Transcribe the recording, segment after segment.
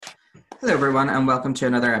Hello, everyone, and welcome to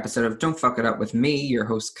another episode of Don't Fuck It Up with me, your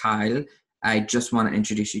host, Kyle. I just want to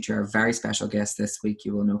introduce you to our very special guest this week.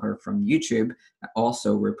 You will know her from YouTube,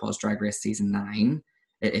 also RuPaul's Drag Race Season 9.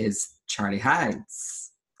 It is Charlie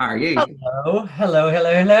Hides. How are you? Hello.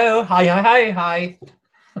 Hi.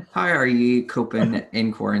 How are you coping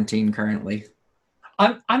in quarantine currently?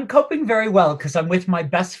 I'm coping very well because I'm with my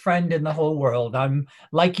best friend in the whole world. I'm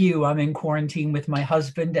like you. I'm in quarantine with my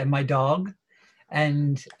husband and my dog,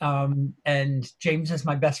 and James is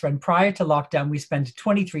my best friend. Prior to lockdown, we spent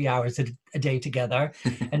 23 hours a day together,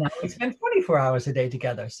 and now we spend 24 hours a day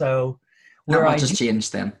together. So Not we're much has ideal.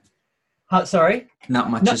 changed then. Sorry. Not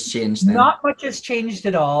much No, has changed then. not much has changed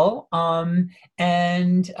at all.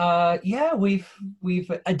 And yeah,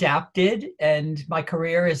 we've adapted, and my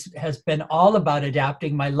career has been all about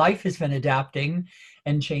adapting. My life has been adapting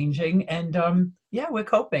and changing, and yeah, we're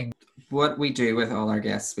coping. What we do with all our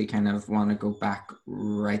guests, we kind of want to go back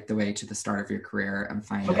right the way to the start of your career and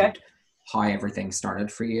find Okay. out how everything started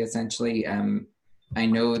for you, essentially. I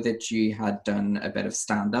know that you had done a bit of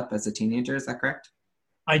stand-up as a teenager, is that correct?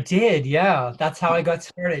 I did, yeah. That's how I got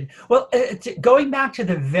started. Well, going back to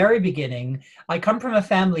the very beginning, I come from a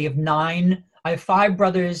family of nine. I have five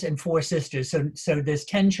brothers and four sisters, so there's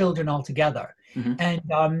 10 children altogether, Mm-hmm.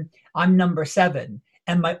 and I'm number seven.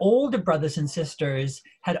 And my older brothers and sisters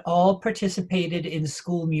had all participated in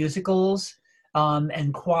school musicals,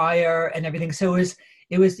 and choir and everything. So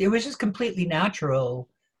it was just completely natural,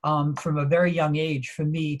 from a very young age for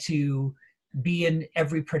me to be in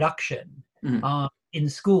every production. Mm-hmm. In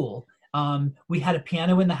school. We had a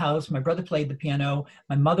piano in the house. My brother played the piano.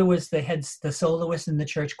 My mother was the soloist in the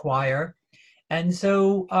church choir, and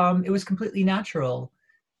so it was completely natural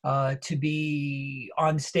to be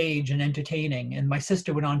on stage and entertaining. And my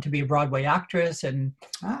sister went on to be a Broadway actress,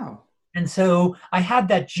 Oh. and so I had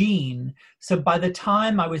that gene. So by the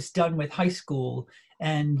time I was done with high school,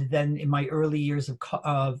 and then in my early years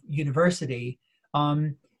of university,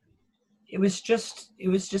 um, it was just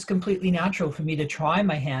completely natural for me to try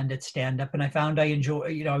my hand at stand up, and I found I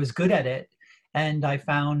was good at it, and I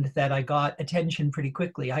found that I got attention pretty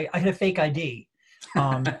quickly. I had a fake ID.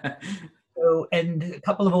 um, and a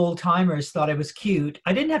couple of old timers thought I was cute.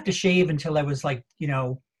 I didn't have to shave until I was like,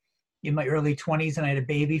 in my early 20s, and I had a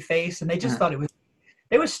baby face, and they just Uh-huh. thought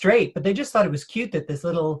they were straight, but they just thought it was cute that this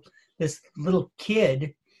little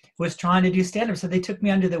kid was trying to do stand up. So they took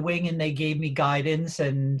me under the wing, and they gave me guidance,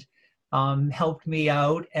 and helped me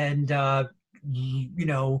out, and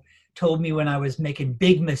told me when I was making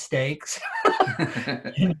big mistakes.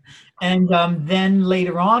 And then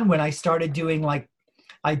later on, when I started doing, like,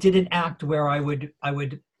 I did an act where I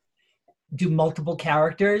would do multiple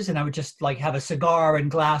characters, and I would just like have a cigar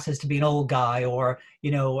and glasses to be an old guy, or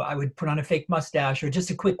I would put on a fake mustache or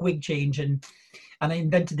just a quick wig change, and I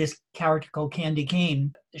invented this character called Candy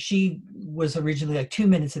Cane. She was originally like 2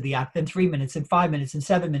 minutes of the act, then 3 minutes, and 5 minutes, and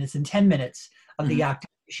 7 minutes, and 10 minutes of the Mhm. act.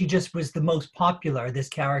 She just was the most popular, this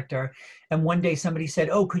character. And one day somebody said,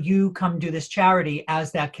 "Oh, could you come do this charity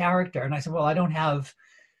as that character?" And I said, "Well,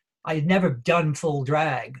 I had never done full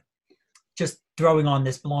drag, just throwing on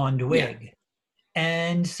this blonde Yeah. wig."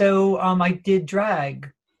 And so I did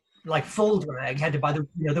drag, like full drag, had to buy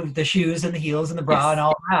the shoes and the heels and the bra and Yes.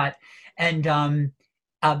 all that, and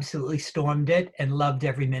absolutely stormed it and loved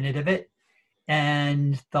every minute of it,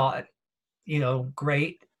 and thought,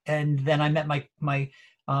 great. And then I met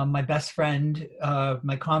my best friend,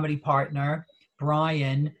 my comedy partner,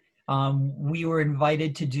 Brian. We were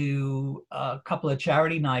invited to do a couple of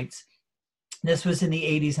charity nights. This was in the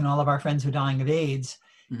 80s, and all of our friends were dying of AIDS.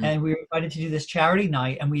 Mhm. And we were invited to do this charity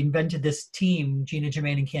night, and we invented this team, Gina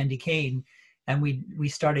Germain and Candy Kane, and we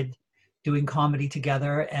started doing comedy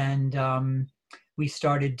together, and we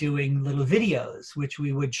started doing little videos, which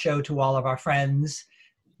we would show to all of our friends.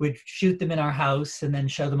 We'd shoot them in our house and then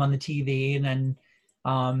show them on the TV, and then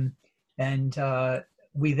um, and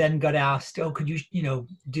we then got asked, "Oh, could you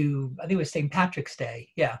do?" I think it was St. Patrick's Day.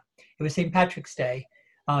 Yeah, it was St. Patrick's Day.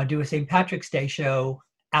 Do a St. Patrick's Day show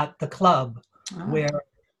at the club, Oh. where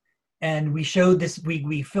and we showed this.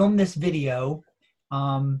 We filmed this video,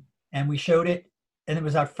 and we showed it, and it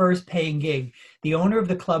was our first paying gig. The owner of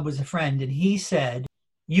the club was a friend, and he said,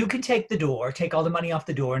 "You can take all the money off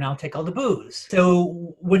the door, and I'll take all the booze."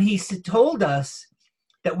 So when he told us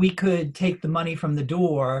that we could take the money from the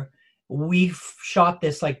door, we shot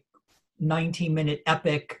this like 19-minute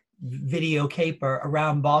epic video caper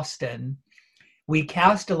around Boston. We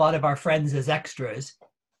cast a lot of our friends as extras,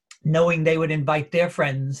 knowing they would invite their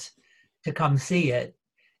friends to come see it,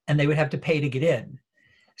 and they would have to pay to get in.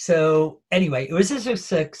 So anyway, it was a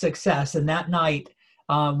success. And that night,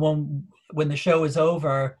 when when the show was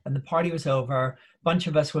over and the party was over, a bunch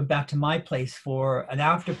of us went back to my place for an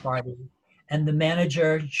after party, and the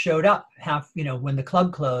manager showed up when the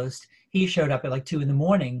club closed. He showed up at like 2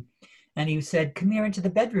 a.m. and he said, "Come here into the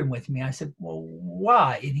bedroom with me." I said, "Well,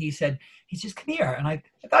 why?" And he said, "He's just come here." And I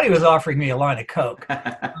thought he was offering me a line of Coke.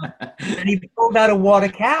 And he pulled out a wad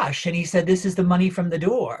of cash and he said, "This is the money from the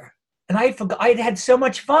door." And I'd had so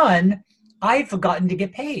much fun, I had forgotten to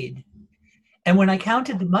get paid. And when I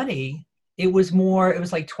counted the money, it was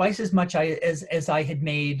like twice as much as I had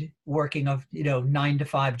made working a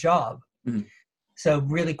 9-to-5 job. Mm-hmm. So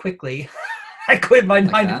really quickly, I quit my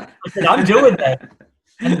 9 to 5. I said, "I'm doing that."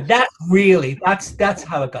 And that's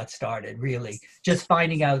how it got started, really. Just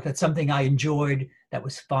finding out that something I enjoyed, that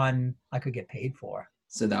was fun, I could get paid for.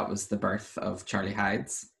 So that was the birth of Charlie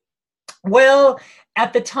Hides? Well,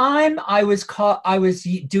 at the time, I was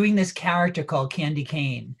doing this character called Candy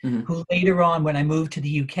Kane, mm-hmm. who later on, when I moved to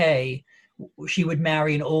the UK, she would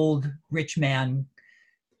marry an old rich man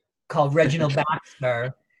called Reginald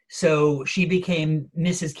Baxter. So she became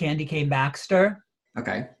Mrs. Candy Cane Baxter.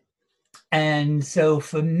 Okay. And so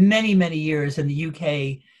for many, many years in the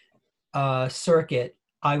UK circuit,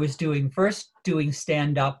 I was first doing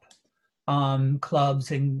stand-up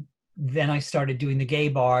clubs, and then I started doing the gay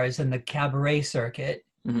bars and the cabaret circuit.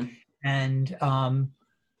 Mm-hmm. And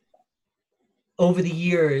over the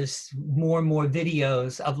years, more and more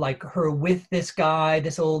videos of like her with this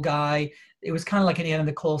old guy. It was kind of like an Anna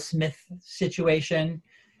Nicole Smith situation.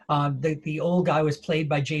 The old guy was played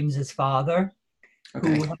by James's father,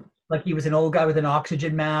 okay. who, like, he was an old guy with an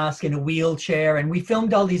oxygen mask in a wheelchair. And we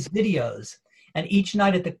filmed all these videos. And each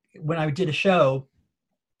night when I did a show,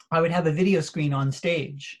 I would have a video screen on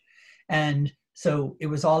stage. And so it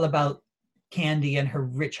was all about Candy and her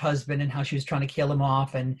rich husband and how she was trying to kill him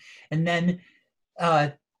off. And then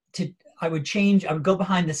I would go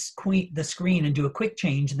behind the screen and do a quick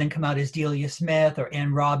change, and then come out as Delia Smith or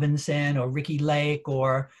Ann Robinson or Ricky Lake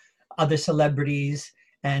or other celebrities.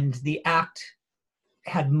 And the act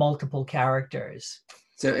had multiple characters.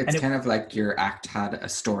 So it's kind of like your act had a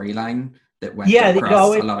storyline that went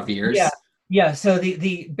across a lot of years. Yeah. So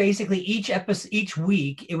the basically each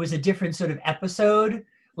week it was a different sort of episode.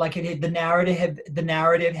 Like the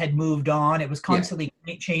narrative had moved on. It was constantly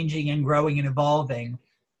changing and growing and evolving.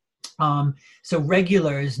 So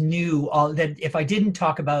regulars knew all that. If I didn't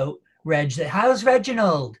talk about Reg, how's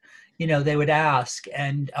Reginald? They would ask.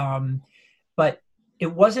 And but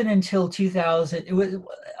it wasn't until 2000. It was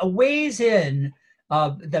a ways in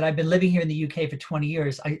that I've been living here in the UK for 20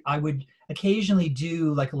 years. I would occasionally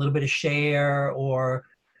do like a little bit of Cher or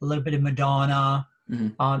a little bit of Madonna,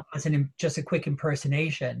 as just a quick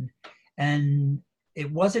impersonation. And it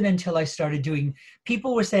wasn't until I started doing,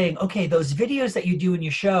 people were saying, "Okay, those videos that you do in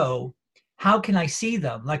your show, how can I see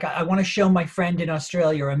them? Like, I want to show my friend in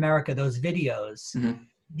Australia or America those videos." Mm-hmm.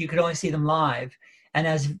 You could only see them live. And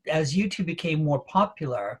as YouTube became more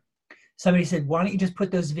popular, somebody said, "Why don't you just put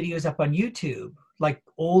those videos up on YouTube? Like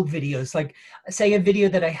old videos, like say a video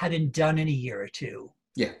that I hadn't done in a year or two.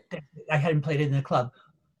 Yeah. I hadn't played it in the club,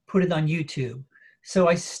 put it on YouTube." So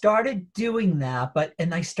I started doing that,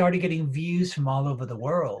 and I started getting views from all over the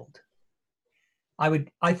world.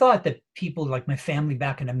 I thought that people like my family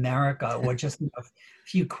back in America or just a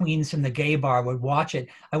few queens from the gay bar would watch it.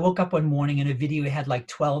 I woke up one morning and a video had like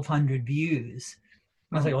 1,200 views.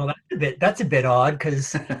 I was like, "Well, that's a bit odd,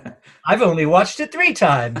 because I've only watched it 3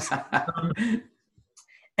 times."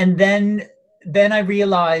 And then I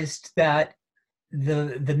realized that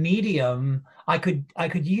the medium, I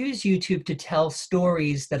could use YouTube to tell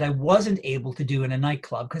stories that I wasn't able to do in a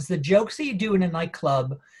nightclub, because the jokes that you do in a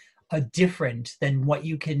nightclub are different than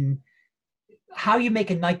how you make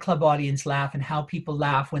a nightclub audience laugh and how people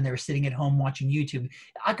laugh when they're sitting at home watching YouTube.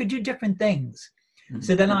 I could do different things. Mm-hmm.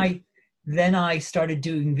 So then I started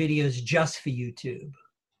doing videos just for YouTube.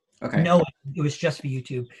 Okay. No, it was just for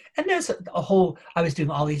YouTube. And there's I was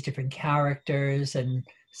doing all these different characters and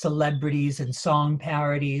celebrities and song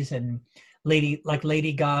parodies and Lady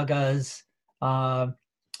Gaga's, what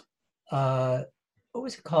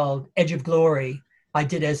was it called? Edge of Glory. I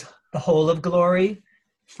did as the Whole of Glory.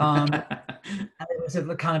 And it was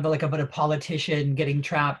kind of like about a politician getting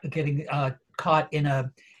caught in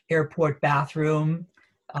a airport bathroom,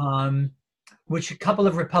 which a couple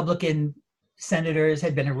of Republican senators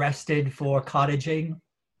had been arrested for cottaging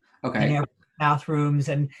in airport bathrooms,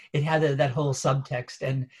 and it had that whole subtext.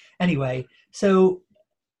 And anyway, so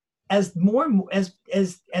as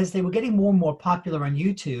they were getting more and more popular on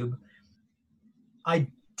YouTube, I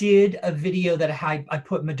did a video that I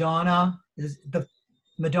put Madonna,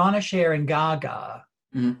 Cher, and Gaga,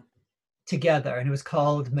 together, and it was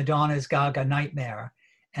called Madonna's Gaga Nightmare.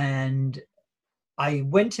 And I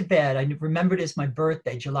went to bed. I remembered it's my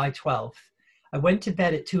birthday, July 12th. I went to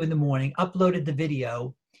bed at 2 a.m, uploaded the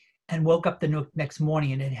video, and woke up the next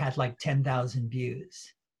morning and it had like 10,000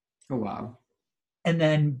 views. Oh, wow. And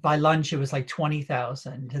then by lunch, it was like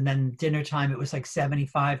 20,000. And then dinner time, it was like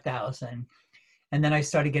 75,000. And then I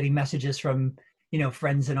started getting messages from,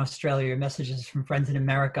 friends in Australia, messages from friends in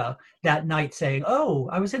America that night saying, oh,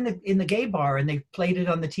 I was in the gay bar and they played it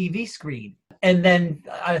on the TV screen. And then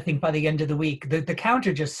I think by the end of the week, the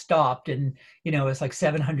counter just stopped, and, it was like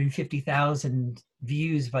 750,000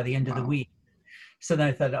 views by the end of the week. So then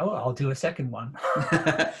I thought, oh, I'll do a second one.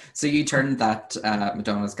 So you turned that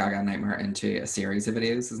Madonna's Gaga Nightmare into a series of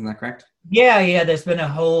videos, isn't that correct? Yeah. There's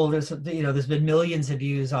been millions of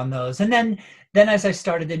views on those. And then as I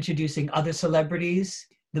started introducing other celebrities,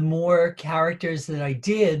 the more characters that I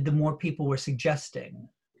did, the more people were suggesting.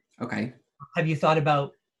 Okay. Have you thought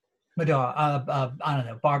about Madonna? I don't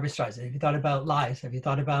know, Barbra Streisand. Have you thought about Liza? Have you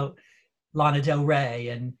thought about Lana Del Rey?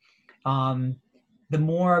 And the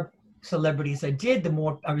more celebrities I did, the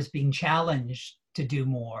more I was being challenged to do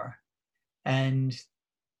more, and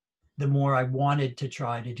the more I wanted to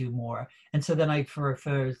try to do more. And so then for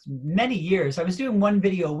many years I was doing one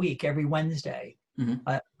video a week every Wednesday,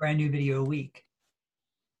 a brand new video a week.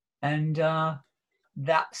 And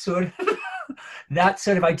that sort of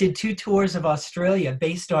I did 2 tours of Australia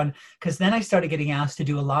based on, because then I started getting asked to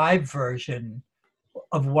do a live version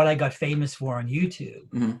of what I got famous for on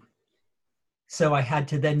YouTube. So I had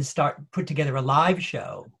to then put together a live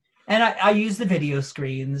show, and I used the video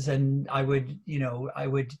screens, and I would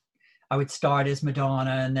start as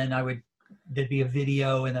Madonna, and then there'd be a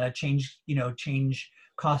video, and then I'd change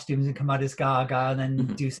costumes and come out as Gaga, and then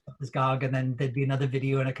do stuff as Gaga, and then there'd be another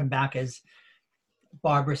video, and I'd come back as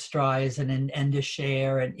Barbra Streisand and Enda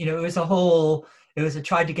Cher, and I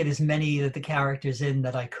tried to get as many of the characters in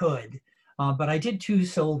that I could. But I did 2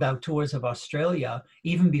 sold-out tours of Australia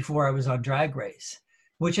even before I was on Drag Race,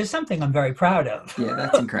 which is something I'm very proud of. Yeah,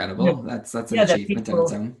 that's incredible. That's an achievement in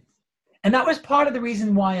its own. And that was part of the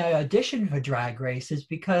reason why I auditioned for Drag Race, is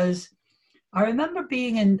because I remember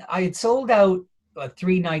I had sold out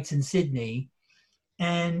 3 nights in Sydney,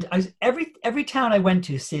 and every town I went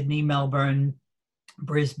to, Sydney, Melbourne,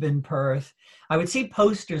 Brisbane, Perth, I would see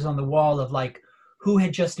posters on the wall of like who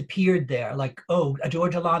had just appeared there. Like, oh, Adore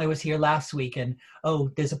Delano was here last week, and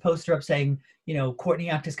oh, there's a poster up saying, Courtney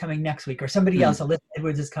Act is coming next week, or somebody else, Alyssa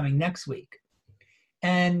Edwards is coming next week.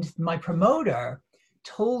 And my promoter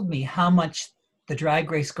told me how much the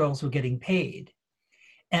Drag Race girls were getting paid.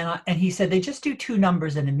 And he said, they just do 2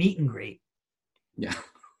 numbers and a meet and greet. Yeah.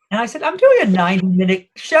 And I said, I'm doing a 90-minute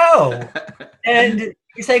show. And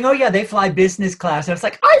he's saying, oh yeah, they fly business class. And I was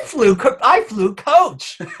like, I flew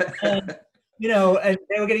coach. And, and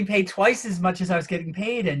they were getting paid twice as much as I was getting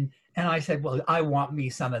paid. And I said, well, I want me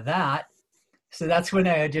some of that. So that's when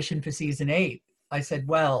I auditioned for season 8. I said,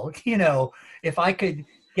 well, if I could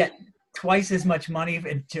get twice as much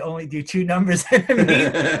money to only do 2 numbers,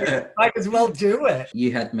 I might as well do it.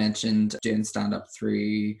 You had mentioned doing stand-up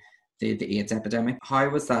through the AIDS epidemic. How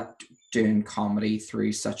was that, doing comedy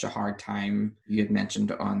through such a hard time? You had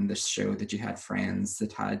mentioned on the show that you had friends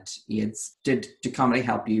that had AIDS. Did comedy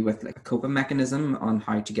help you with like a coping mechanism on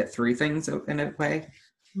how to get through things in a way?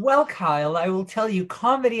 Well, Kyle, I will tell you,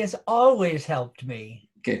 comedy has always helped me.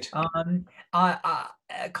 Good. Laughter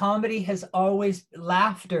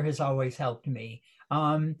has always helped me.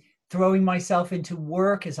 Throwing myself into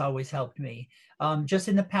work has always helped me. Just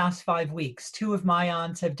in the past 5 weeks, 2 of my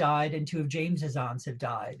aunts have died and 2 of James's aunts have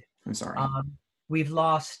died. I'm sorry. We've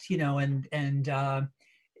lost, and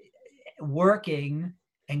working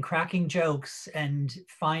and cracking jokes and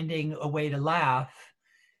finding a way to laugh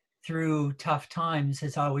through tough times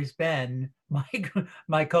has always been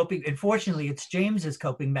my coping. Unfortunately, it's James's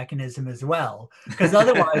coping mechanism as well, because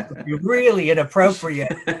otherwise it would be really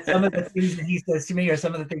inappropriate, some of the things that he says to me or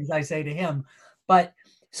some of the things I say to him. But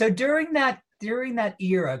so during that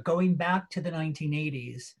era, going back to the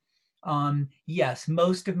 1980s, yes,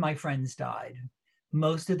 most of my friends died.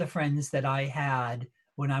 Most of the friends that I had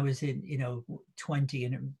when I was in 20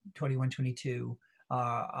 and 21, 22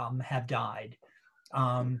 have died.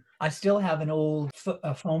 I still have an old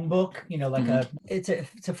phone book, it's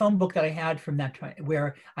a phone book that I had from that time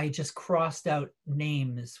where I just crossed out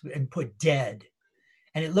names and put dead.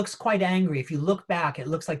 And it looks quite angry. If you look back, it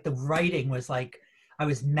looks like the writing was like, I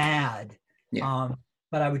was mad. Yeah.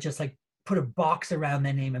 But I would just like put a box around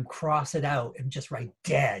their name and cross it out and just write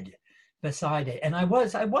dead beside it. And I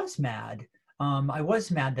was mad. I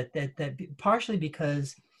was mad that partially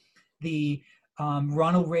because the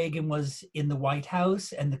Ronald Reagan was in the White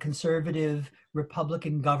House, and the conservative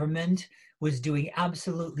Republican government was doing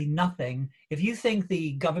absolutely nothing. If you think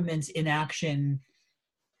the government's inaction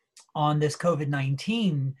on this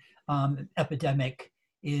COVID-19 epidemic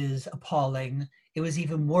is appalling, it was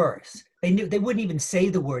even worse. They wouldn't even say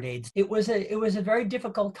the word AIDS. It was a very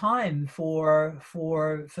difficult time for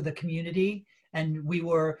the community, and we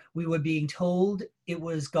were being told it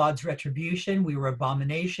was God's retribution. We were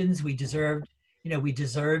abominations. We deserved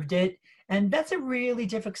it. And that's a really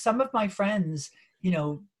difficult. Some of my friends,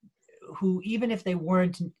 who, even if they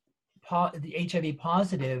weren't HIV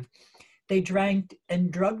positive, they drank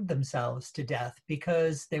and drugged themselves to death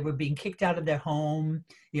because they were being kicked out of their home.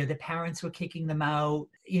 Their parents were kicking them out.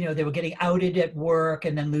 They were getting outed at work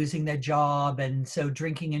and then losing their job. And so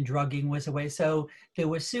drinking and drugging was a way. So there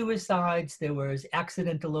were suicides, there was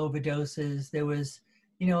accidental overdoses, there was,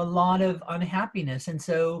 a lot of unhappiness. And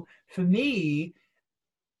so for me,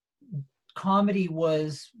 comedy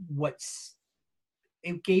was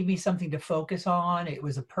it gave me something to focus on. It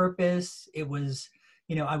was a purpose. It was,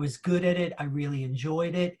 I was good at it. I really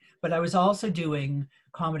enjoyed it. But I was also doing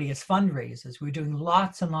comedy as fundraisers. We were doing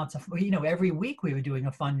lots and lots of, every week we were doing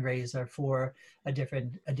a fundraiser for a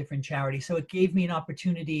different charity. So it gave me an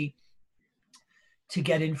opportunity to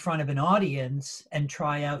get in front of an audience and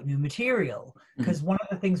try out new material. Because one of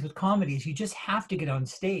the things with comedy is you just have to get on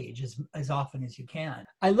stage as often as you can.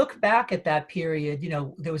 I look back at that period,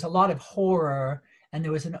 there was a lot of horror, and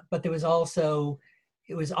there was also,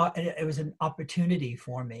 it was an opportunity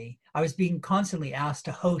for me. I was being constantly asked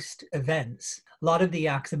to host events. A lot of the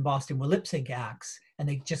acts in Boston were lip sync acts, and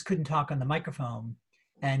they just couldn't talk on the microphone.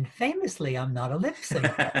 And famously, I'm not a lip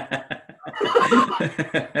syncer.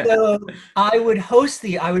 So I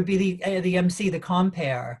would be the MC, the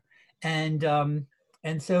compere, and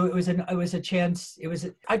so it was a chance.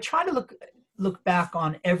 I try to look back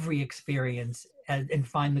on every experience and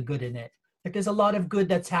find the good in it. Like, there's a lot of good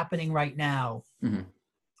that's happening right now.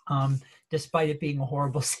 Despite it being a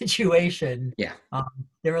horrible situation. Yeah.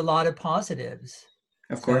 There are a lot of positives.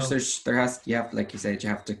 Of course, like you said, you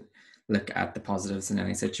have to look at the positives in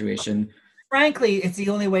any situation. Frankly, it's the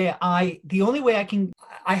only way I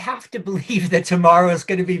have to believe that tomorrow is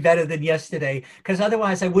going to be better than yesterday, because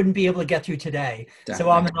otherwise I wouldn't be able to get through today. Definitely. So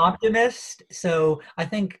I'm an optimist. So I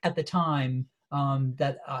think at the time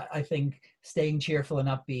that I think staying cheerful and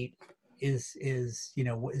upbeat is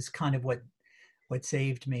kind of what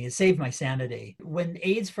saved me. It saved my sanity. When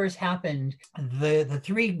AIDS first happened, the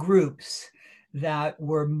three groups that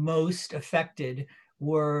were most affected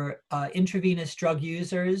were intravenous drug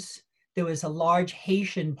users. There was a large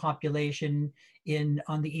Haitian population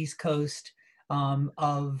on the East Coast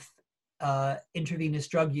of intravenous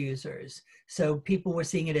drug users. So people were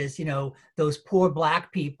seeing it as, those poor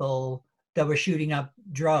Black people that were shooting up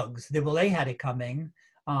drugs. They had it coming.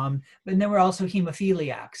 But there were also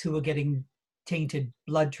hemophiliacs who were getting tainted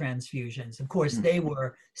blood transfusions. Of course, they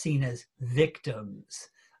were seen as victims.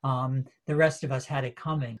 The rest of us had it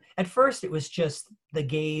coming. At first, it was just the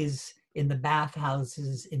gays in the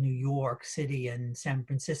bathhouses in New York City and San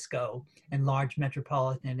Francisco and large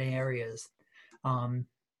metropolitan areas.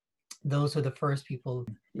 Those were the first people.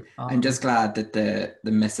 I'm just glad that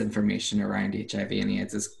the misinformation around HIV and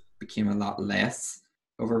AIDS has become a lot less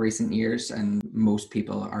over recent years, and most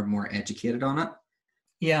people are more educated on it.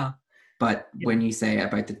 Yeah. But when you say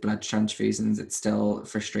about the blood transfusions, it's still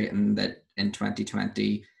frustrating that in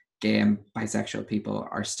 2020, gay and bisexual people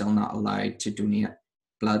are still not allowed to donate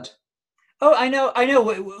blood. Oh, I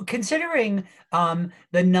know. Considering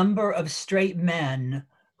the number of straight men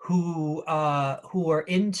who are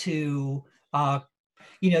into,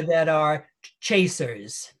 that are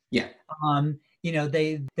chasers. Yeah.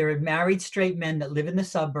 They're married straight men that live in the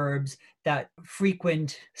suburbs that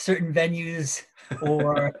frequent certain venues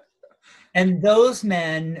or. And those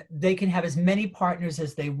men, they can have as many partners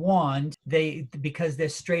as they want. Because they're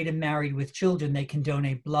straight and married with children, they can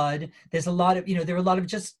donate blood. There's a lot of, there are a lot of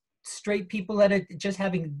just straight people that are just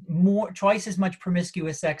having twice as much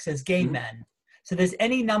promiscuous sex as gay men. So there's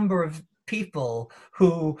any number of people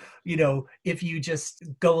who, if you just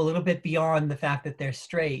go a little bit beyond the fact that they're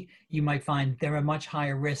straight, you might find they're a much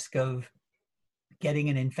higher risk of getting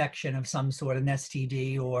an infection of some sort, an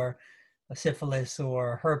STD or a syphilis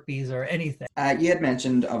or herpes or anything. You had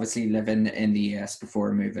mentioned obviously living in the US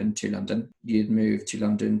before moving to London. You'd moved to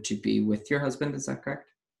London to be with your husband, is that correct?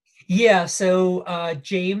 Yeah, so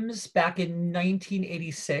James, back in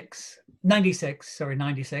 96,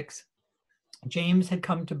 James had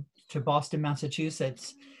come to Boston,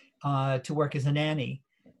 Massachusetts to work as a nanny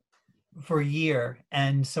for a year.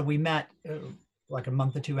 And so we met like a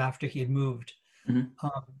month or two after he had moved.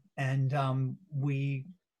 Mhm. We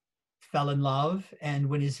fell in love. And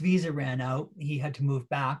when his visa ran out, he had to move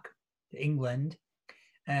back to England.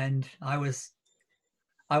 And I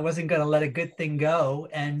wasn't going to let a good thing go.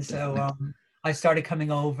 And so Definitely. I started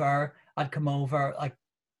coming over. I'd come over like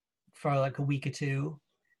for like a week or two.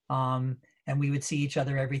 And we would see each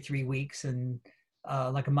other every 3 weeks, and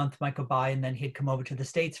like a month might go by, and then he'd come over to the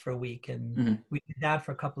States for a week. And Mhm. we did that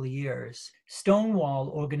for a couple of years. Stonewall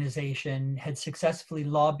organization had successfully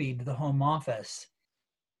lobbied the Home Office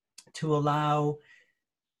to allow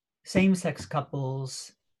same-sex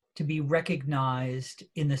couples to be recognized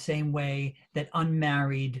in the same way that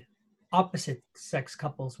unmarried opposite sex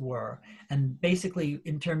couples were. And basically,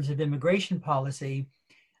 in terms of immigration policy,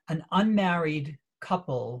 an unmarried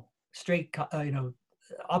couple, straight,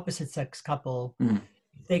 opposite sex couple, Mhm.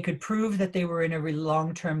 they could prove that they were in a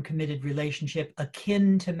long-term committed relationship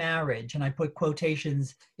akin to marriage, and I put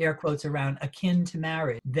quotations, air quotes around akin to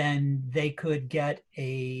marriage, then they could get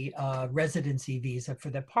a residency visa for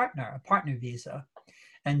their partner, a partner visa.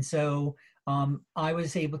 And so I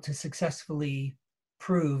was able to successfully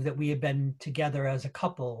prove that we had been together as a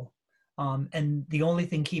couple. And the only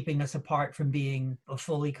thing keeping us apart from being a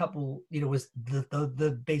fully couple, was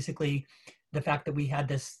the basically the fact that we had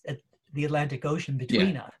this the Atlantic Ocean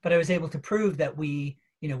between us. But I was able to prove that we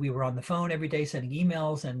were on the phone every day, sending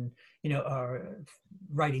emails, and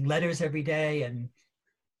writing letters every day. And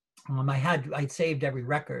I'd saved every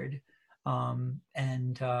record. So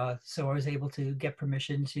I was able to get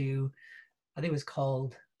permission to, I think it was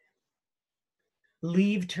called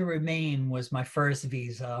Leave to Remain was my first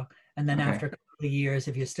visa. And then Okay. after a couple of years,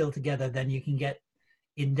 if you're still together, then you can get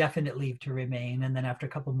indefinite leave to remain. And then after a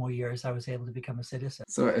couple more years, I was able to become a citizen.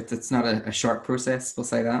 So it's not a short process, we'll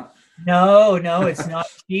say that. No, it's not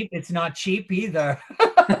cheap. It's not cheap either.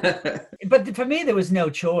 But for me, there was no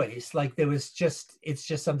choice. Like it's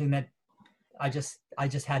just something that I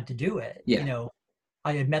just had to do it. Yeah.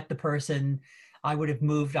 I had met the person. I would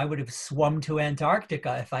have swum to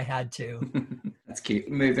Antarctica if I had to. That's cute.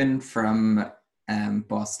 Moving from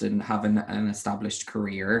Boston, having an established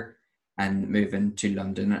career, and moving to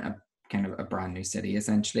London, kind of a brand new city,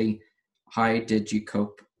 essentially. How did you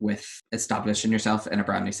cope with establishing yourself in a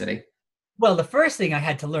brand new city? Well, the first thing, I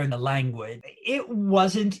had to learn the language. It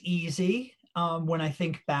wasn't easy. When I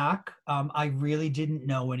think back, I really didn't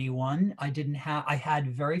know anyone. I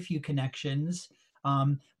had very few connections.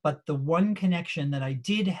 But the one connection that I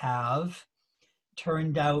did have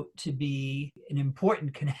turned out to be an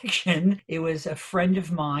important connection. It was a friend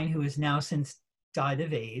of mine who has now since died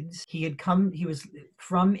of AIDS. He was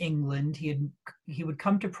from England. He would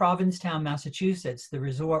come to Provincetown, Massachusetts, the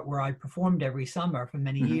resort where I performed every summer for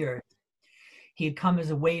many Mm-hmm. years. He had come as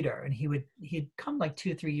a waiter, and he'd come like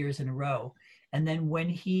 2 or 3 years in a row. And then when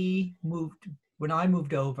I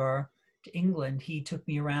moved over to England, he took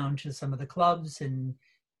me around to some of the clubs and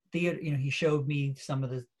theater. He showed me some of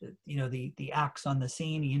the acts on the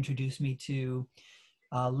scene. He introduced me to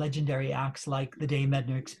legendary acts like the Dame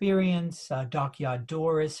Edna Experience, Dockyard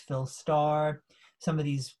Doris, Phil Starr, some of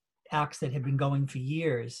these acts that had been going for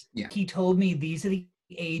years. Yeah. He told me these are the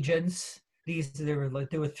agents. There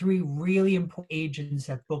were 3 really important agents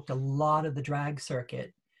that booked a lot of the drag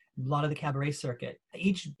circuit, a lot of the cabaret circuit.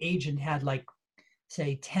 Each agent had like,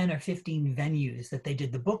 say, 10 or 15 venues that they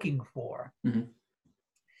did the booking for. Mm-hmm.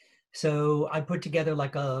 So I put together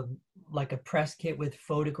like a press kit with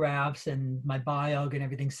photographs and my bio and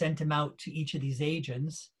everything, sent them out to each of these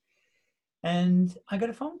agents. And I got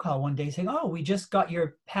a phone call one day saying, "Oh, we just got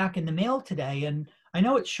your pack in the mail today. And I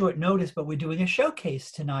know it's short notice, but we're doing a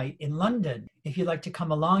showcase tonight in London. If you'd like to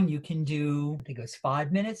come along, you can do," I think it was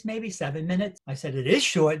 5 minutes, maybe 7 minutes. I said, "It is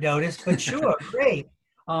short notice, but sure, great."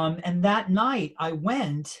 And that night I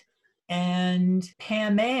went, and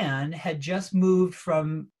Pam Ann had just moved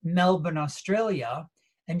from Melbourne, Australia,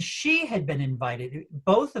 and she had been invited.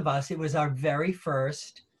 Both of us, it was our very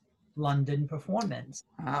first London performance.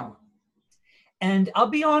 Wow. And I'll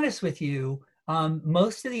be honest with you,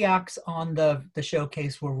 most of the acts on the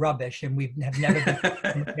showcase were rubbish, and we have never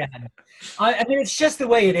been again. I mean, it's just the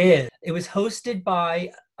way it is. It was hosted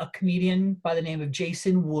by a comedian by the name of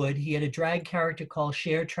Jason Wood. He had a drag character called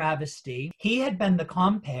Cher Travesty. He had been the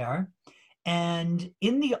compere, and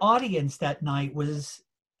in the audience that night was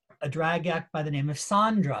a drag act by the name of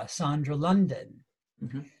Sandra London.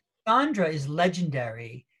 Mm-hmm. Sandra is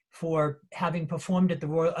legendary for having performed at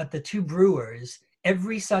the Two Brewers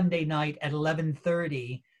every Sunday night at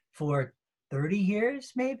 11:30 for 30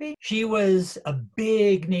 years, maybe. She was a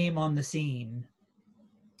big name on the scene.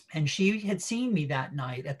 And she had seen me that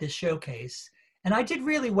night at this showcase. And I did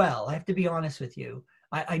really well, I have to be honest with you.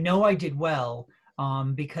 I know I did well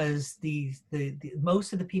because the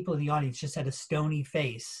most of the people in the audience just had a stony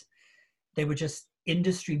face. They were just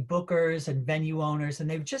industry bookers and venue owners, and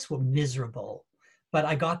they just were miserable. But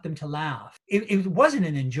I got them to laugh. It wasn't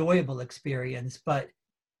an enjoyable experience, but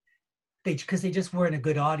because they just weren't a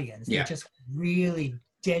good audience. Yeah. They just really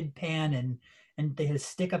deadpan and they had to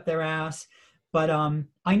stick up their ass. But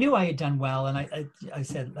I knew I had done well, and I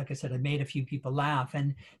said, like I said, I made a few people laugh.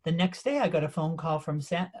 And the next day, I got a phone call from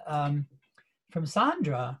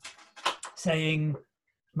Sandra saying,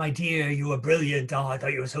 "My dear, you were brilliant. Oh, I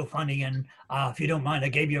thought you were so funny. And if you don't mind, I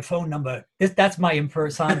gave you a phone number." That's my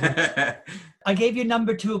impersonation. "I gave your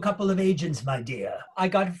number to a couple of agents, my dear." I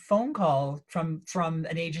got a phone call from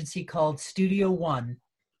an agency called Studio One,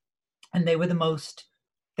 and they were the most.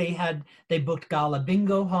 They booked gala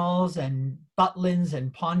bingo halls and Butlins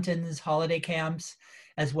and Pontins holiday camps,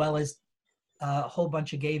 as well as a whole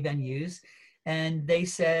bunch of gay venues. And they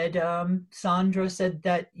said, Sandra said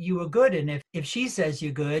that you were good. And if she says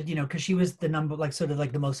you're good, because she was the sort of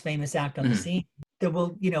like the most famous act on the scene, that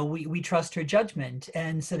we trust her judgment.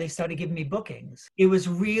 And so they started giving me bookings. It was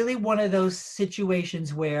really one of those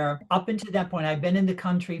situations where up until that point, I'd been in the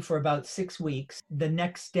country for about 6 weeks. The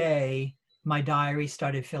next day, my diary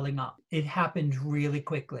started filling up. It happened really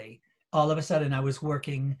quickly. All of a sudden, I was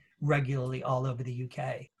working regularly all over the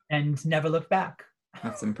UK and never looked back.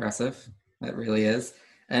 That's impressive. It really is.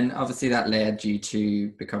 And obviously that led you to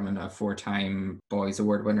becoming a 4-time Boys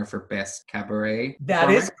Award winner for Best Cabaret. That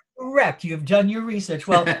is correct. You've done your research.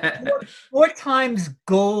 Well, 4 times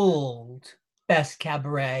gold Best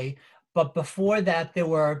Cabaret. But before that, there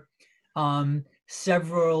were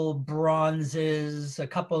several bronzes, a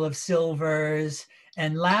couple of silvers.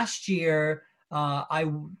 And last year, I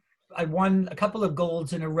won a couple of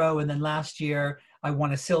golds in a row. And then last year, I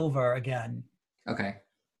won a silver again. Okay.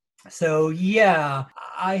 So yeah,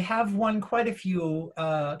 I have won quite a few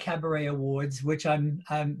cabaret awards, which I'm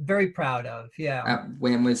very proud of. Yeah.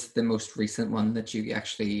 When was the most recent one that you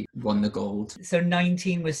actually won the gold? So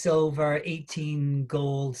 19 was silver, 18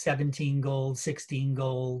 gold, 17 gold, 16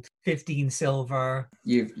 gold, 15 silver.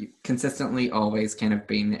 You've consistently always kind of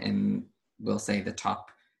been in, we'll say, the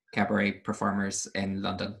top cabaret performers in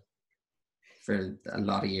London for a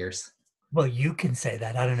lot of years. Well, you can say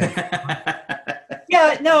that. I don't know.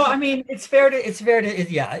 Yeah, no, I mean, it's fair to,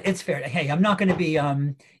 hey, I'm not going to be,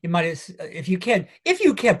 you might, if you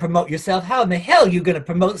can't promote yourself, how in the hell are you going to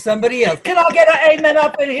promote somebody else? Can I get an amen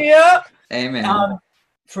up in here? Amen.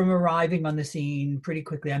 From arriving on the scene pretty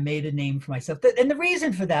quickly, I made a name for myself. And the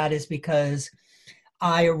reason for that is because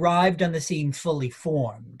I arrived on the scene fully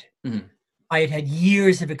formed. Mm-hmm. I had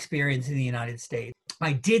years of experience in the United States.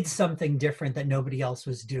 I did something different that nobody else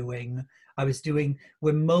was doing. I was doing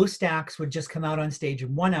where most acts would just come out on stage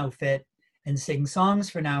in one outfit and sing songs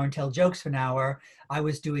for an hour and tell jokes for an hour. I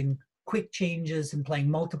was doing quick changes and playing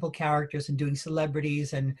multiple characters and doing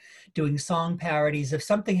celebrities and doing song parodies. If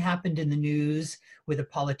something happened in the news with a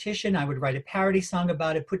politician, I would write a parody song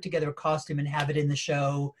about it, put together a costume and have it in the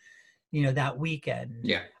show, that weekend.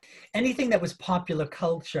 Yeah. Anything that was popular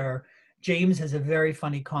culture. James is a very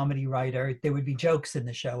funny comedy writer. There would be jokes in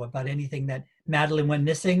the show about anything that Madeline went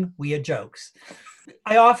missing. We had jokes.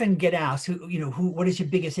 I often get asked, what is your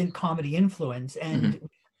biggest comedy influence? And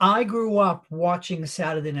I grew up watching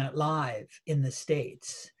Saturday Night Live in the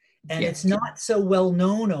States, and it's not so well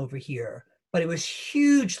known over here, but it was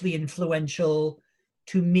hugely influential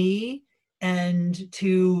to me and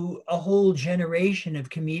to a whole generation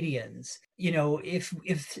of comedians.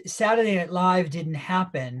 If Saturday Night Live didn't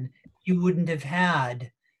happen, you wouldn't have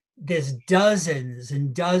had there's dozens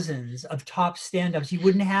and dozens of top stand-ups. You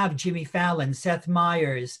wouldn't have Jimmy Fallon, Seth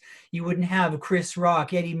Meyers. You wouldn't have Chris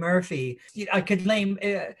Rock, Eddie Murphy. I could name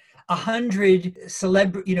 100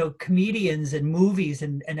 comedians and movies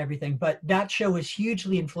and everything, but that show was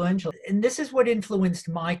hugely influential. And this is what influenced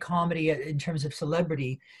my comedy in terms of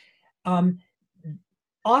celebrity.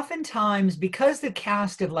 Oftentimes, because the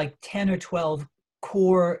cast of like 10 or 12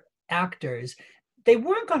 core actors, they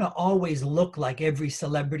weren't going to always look like every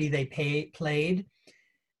celebrity they played.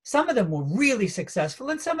 Some of them were really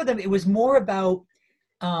successful, and some of them, it was more about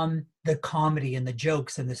the comedy and the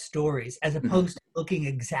jokes and the stories, as opposed to looking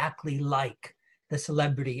exactly like the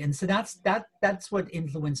celebrity. And so that's what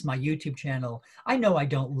influenced my YouTube channel. I know I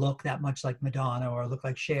don't look that much like Madonna or look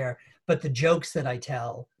like Cher, but the jokes that I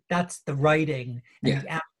tell, that's the writing and the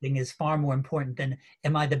acting thing is far more important than,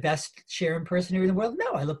 am I the best Cher impersonator in the world?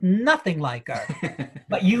 No, I look nothing like her.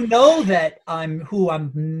 But you know that I'm who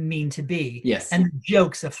I'm mean to be. Yes. And the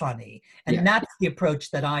jokes are funny. And Yeah. that's the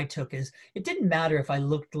approach that I took, is it didn't matter if I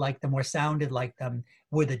looked like them or sounded like them,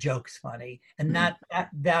 were the jokes funny. And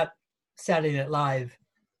that Saturday Night Live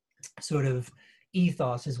sort of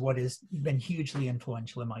ethos is what has been hugely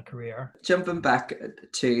influential in my career. Jumping back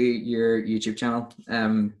to your YouTube channel,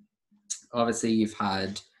 obviously you've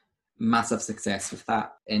had massive success with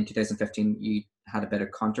that. In 2015, you had a bit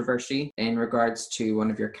of controversy in regards to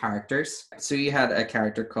one of your characters. So you had a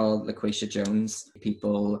character called LaQuisha Jones.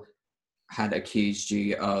 People had accused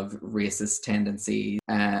you of racist tendencies,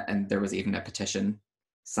 and there was even a petition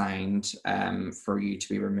signed for you to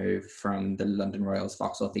be removed from the London Royals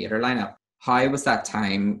Vauxhall Theatre lineup. How was that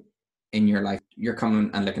time in your life? You're coming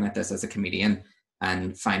and looking at this as a comedian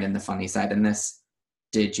and finding the funny side in this.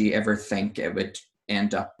 Did you ever think it would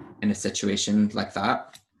end up in a situation like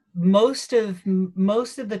that? Most of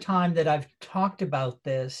the time that I've talked about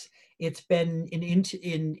this, it's been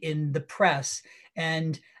in the press,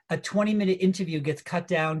 and a 20-minute interview gets cut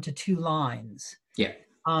down to 2 lines. Yeah.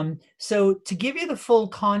 So to give you the full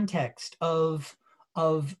context of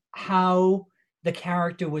how the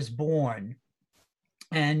character was born,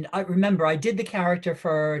 and I remember I did the character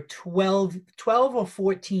for 12 or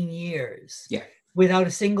 14 years. Yeah. Without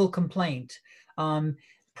a single complaint.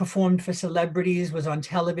 Performed for celebrities, was on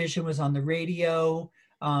television, was on the radio.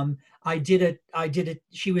 I did it.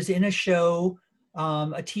 She was in a show,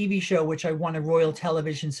 a TV show, which I won a Royal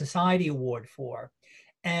Television Society Award for.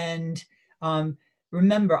 And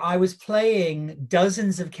remember, I was playing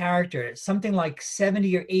dozens of characters, something like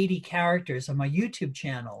 70 or 80 characters on my YouTube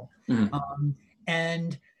channel.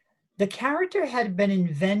 And the character had been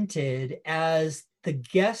invented as the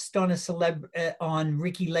guest on on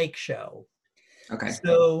Ricki Lake show. Okay.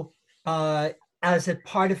 So as a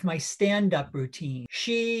part of my stand-up routine,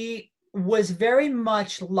 she was very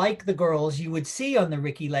much like the girls you would see on the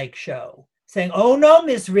Ricki Lake show, saying, "Oh no,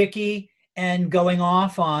 Miss Ricki," and going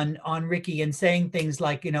off on Ricki and saying things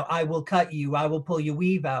like, you know, "I will cut you, I will pull your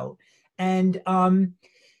weave out." And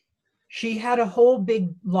she had a whole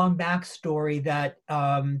big long backstory that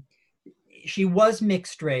she was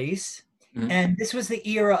mixed race. And this was the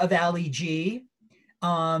era of Ali G.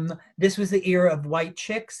 This was the era of white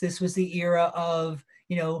chicks. This was the era of,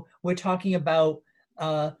 you know, we're talking about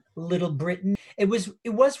Little Britain. It was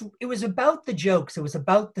about the jokes. It was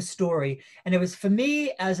about the story. And it was, for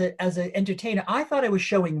me as an entertainer, I thought I was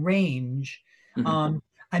showing range.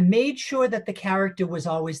 I made sure that the character was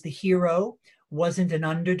always the hero, wasn't an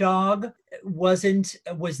underdog, was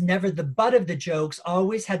never the butt of the jokes,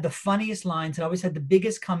 always had the funniest lines, and always had the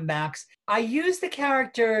biggest comebacks. I used the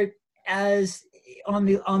character as on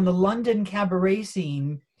the London cabaret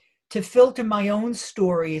scene to filter my own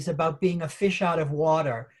stories about being a fish out of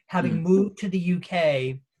water, having moved to the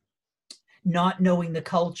UK, not knowing the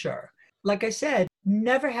culture. Like I said,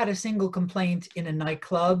 never had a single complaint in a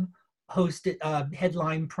nightclub, hosted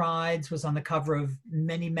headline prides, was on the cover of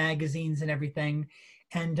many magazines and everything.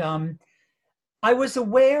 And I was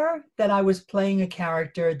aware that I was playing a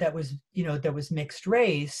character that was, you know, that was mixed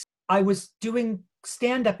race. I was doing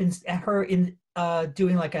stand-up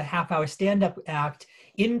doing like a half-hour stand-up act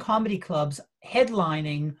in comedy clubs,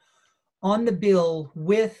 headlining on the bill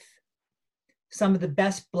with some of the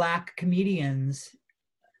best Black comedians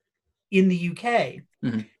in the UK.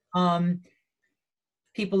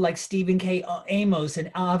 People like Stephen K. Amos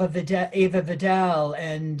and Ava Vidal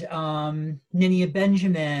and Ninia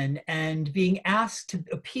Benjamin, and being asked to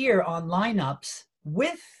appear on lineups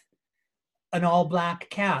with an all-Black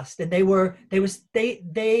cast. And they were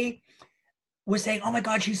saying, "Oh my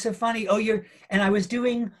God, she's so funny. Oh, and I was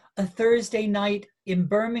doing a Thursday night in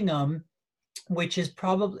Birmingham, which is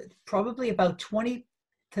probably about 20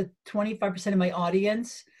 to 25% of my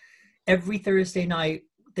audience. Every Thursday night,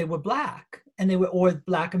 they were Black, and they were, or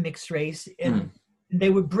Black and mixed race. And they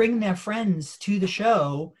would bring their friends to the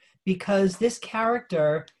show because this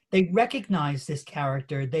character, they recognized this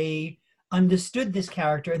character. They understood this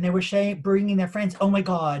character, and they were bringing their friends. "Oh my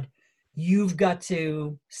God, you've got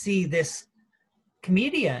to see this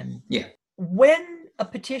comedian." Yeah. When a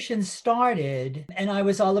petition started and I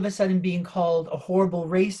was all of a sudden being called a horrible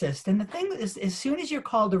racist, and the thing is, as soon as you're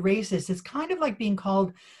called a racist, it's kind of like being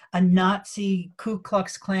called a Nazi, Ku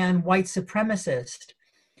Klux Klan, white supremacist,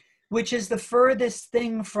 which is the furthest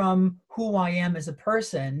thing from who I am as a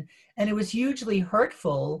person. And it was hugely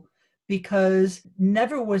hurtful because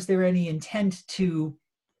never was there any intent to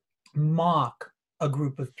mock a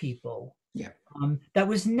group of people. Yeah. That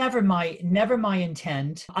was never my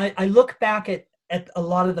intent. I look back at a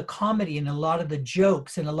lot of the comedy and a lot of the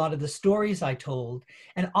jokes and a lot of the stories I told.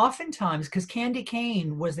 And oftentimes, because Candy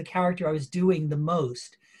Kane was the character I was doing the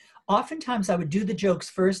most, oftentimes I would do the jokes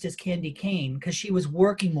first as Candy Kane because she was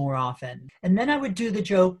working more often. And then I would do the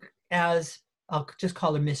joke as, I'll just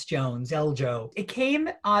call her Miss Jones, Eljo. It came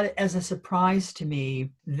out as a surprise to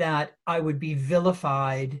me that I would be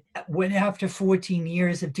vilified when, after 14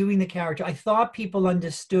 years of doing the character, I thought people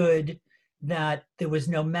understood that there was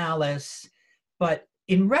no malice. But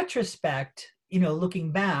in retrospect,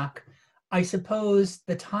 looking back, I suppose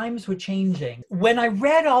the times were changing. When I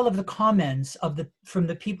read all of the comments from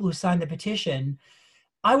the people who signed the petition,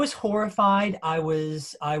 I was horrified. I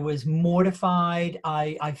was mortified.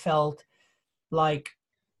 I felt like,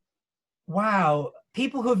 wow,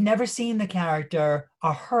 people who have never seen the character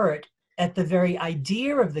are hurt at the very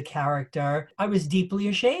idea of the character. I was deeply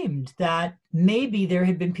ashamed that maybe there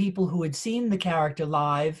had been people who had seen the character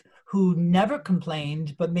live who never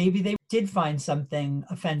complained, but maybe they did find something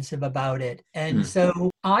offensive about it. And so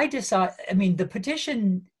I decided, the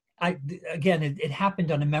petition, it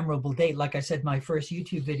happened on a memorable date. Like I said, my first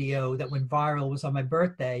YouTube video that went viral was on my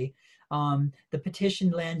birthday. The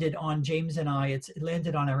petition landed on James and I, it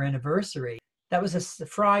landed on our anniversary. That was a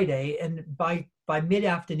Friday. And by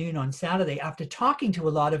mid-afternoon on Saturday, after talking to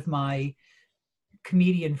a lot of my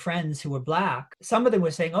comedian friends who were Black, some of them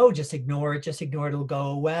were saying, oh, just ignore it, it'll go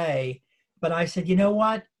away. But I said, you know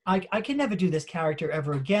what? I can never do this character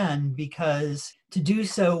ever again, because to do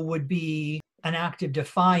so would be an act of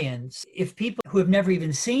defiance. If people who have never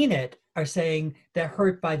even seen it are saying they're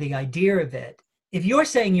hurt by the idea of it, if you're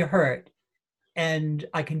saying you're hurt and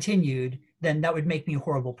I continued, then that would make me a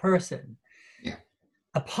horrible person. Yeah.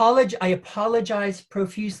 I apologize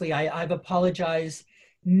profusely. I've apologized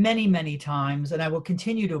many, many times, and I will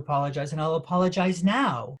continue to apologize, and I'll apologize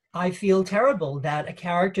now. I feel terrible that a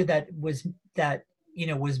character that was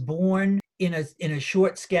born in a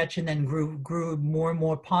short sketch and then grew more and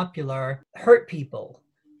more popular hurt people.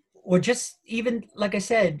 Or just even, like I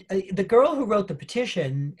said, the girl who wrote the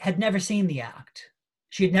petition had never seen the act.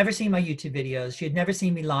 She had never seen my YouTube videos. She had never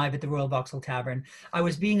seen me live at the Royal Vauxhall Tavern. I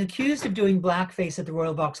was being accused of doing blackface at the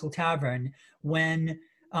Royal Vauxhall Tavern when,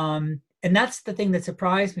 and that's the thing that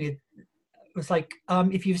surprised me. It was like,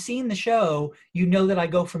 if you've seen the show, you know that I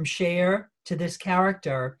go from Cher to this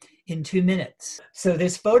character in 2 minutes. So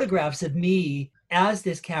there's photographs of me as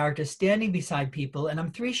this character standing beside people, and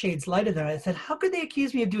I'm 3 shades lighter than I said, how could they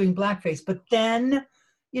accuse me of doing blackface? But then,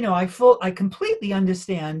 I completely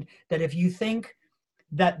understand that if you think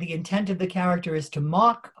that the intent of the character is to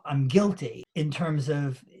mock, I'm guilty in terms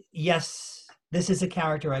of, yes, this is a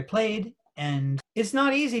character I played, and it's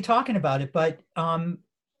not easy talking about it, but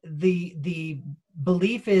the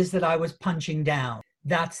belief is that I was punching down.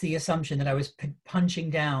 That's the assumption, that I was punching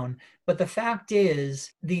down. But the fact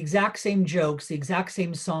is, the exact same jokes, the exact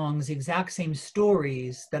same songs, the exact same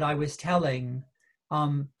stories that I was telling,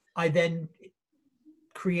 I then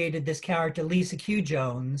created this character, Lisa Q.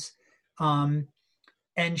 Jones, and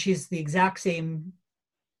she's the exact same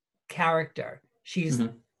character. She's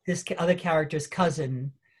this other character's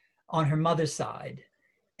cousin on her mother's side.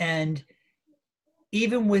 And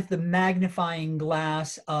even with the magnifying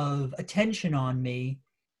glass of attention on me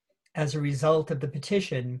as a result of the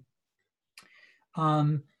petition,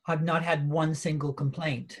 I've not had one single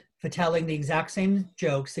complaint for telling the exact same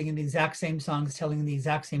jokes, singing the exact same songs, telling the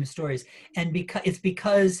exact same stories. And it's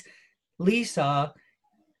because Lisa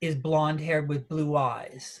is blonde haired with blue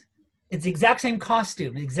eyes. It's the exact same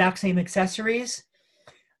costume, exact same accessories,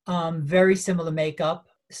 very similar makeup.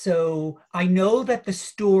 So I know that the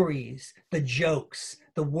stories, the jokes,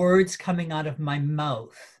 the words coming out of my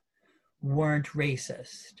mouth weren't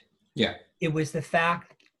racist. Yeah. It was the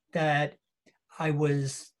fact that I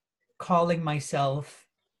was calling myself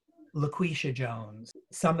LaQuisha Jones.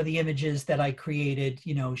 Some of the images that I created,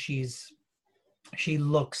 she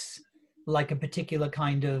looks like a particular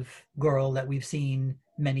kind of girl that we've seen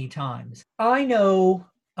many times. I know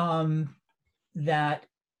that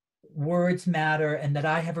words matter, and that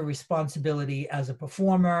I have a responsibility as a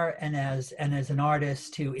performer and as an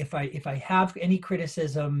artist to, if I have any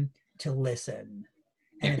criticism, to listen.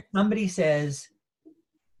 And if somebody says,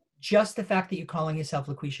 just the fact that you're calling yourself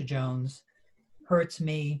LaQuisha Jones hurts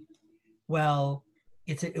me, well,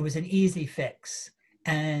 it was an easy fix.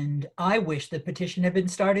 And I wish the petition had been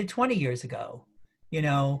started 20 years ago.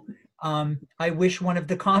 I wish one of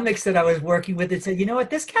the comics that I was working with had said, you know what,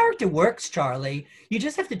 this character works, Charlie. You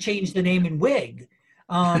just have to change the name and wig.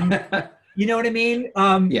 You know what I mean?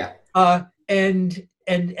 Yeah. And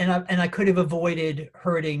I could have avoided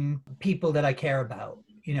hurting people that I care about,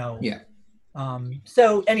 Yeah.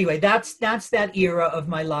 So anyway, that's that era of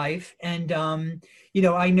my life. And,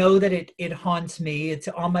 I know that it haunts me. It's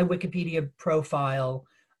on my Wikipedia profile.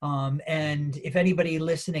 And if anybody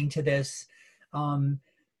listening to this,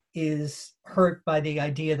 is hurt by the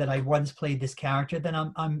idea that I once played this character, then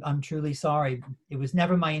I'm truly sorry. It was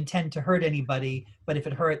never my intent to hurt anybody, but if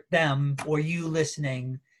it hurt them or you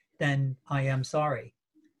listening, then I am sorry.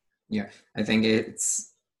 Yeah, I think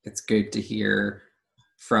it's good to hear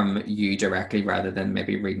from you directly rather than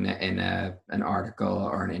maybe reading it in an article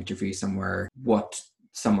or an interview somewhere, what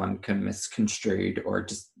someone can misconstrue or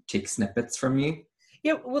just take snippets from you.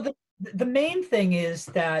 Yeah, well, the main thing is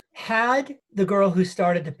that had the girl who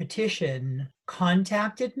started the petition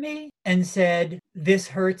contacted me and said, this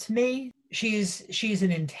hurts me, she's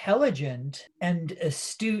an intelligent and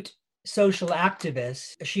astute social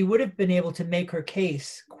activist. She would have been able to make her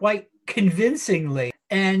case quite convincingly.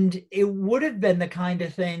 And it would have been the kind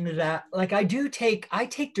of thing that, like, I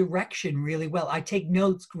take direction really well. I take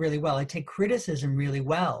notes really well. I take criticism really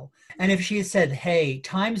well. And if she had said, hey,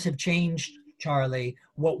 times have changed, Charlie,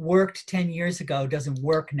 what worked 10 years ago doesn't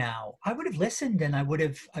work now, I would have listened and I would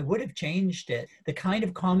have changed it. The kind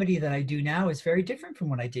of comedy that I do now is very different from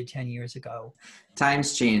what I did 10 years ago.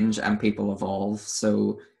 Times change and people evolve.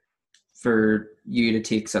 So for you to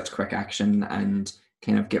take such quick action and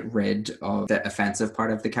kind of get rid of the offensive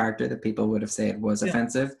part of the character that people would have said was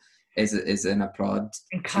offensive is an applaud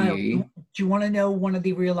and Kyle, to you. Do you want to know one of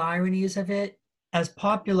the real ironies of it? As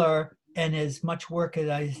popular and as much work as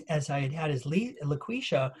I had as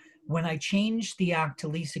LaQuisha, when I changed the act to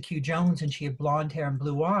Lisa Q. Jones and she had blonde hair and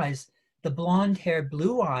blue eyes, the blonde-haired,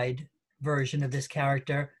 blue-eyed version of this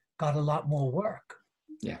character got a lot more work.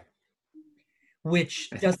 Yeah. Which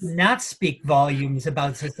does not speak volumes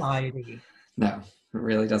about society. No, it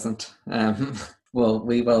really doesn't. Well,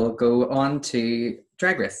 we will go on to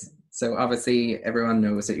Drag Race. So obviously everyone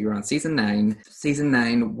knows that you're on season 9. Season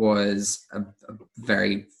 9 was a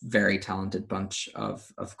very, very talented bunch of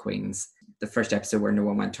queens. The first episode where no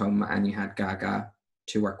one went home and you had Gaga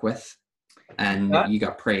to work with. And you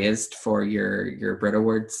got praised for your Brit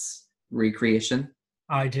Awards recreation.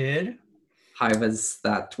 I did. How was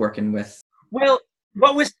that working with? Well,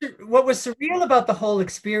 what was surreal about the whole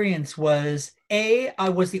experience was, I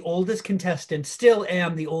was the oldest contestant, still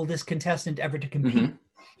am the oldest contestant ever to compete. Mm-hmm.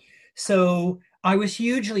 So I was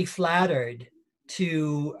hugely flattered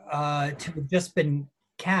to have just been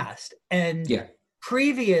cast. And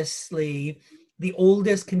previously, the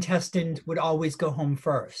oldest contestant would always go home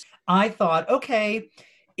first. I thought, okay,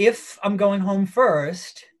 if I'm going home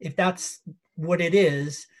first, if that's what it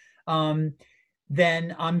is,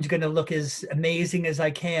 then I'm going to look as amazing as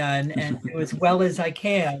I can and do as well as I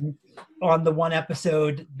can on the one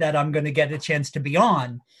episode that I'm going to get a chance to be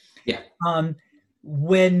on. Yeah.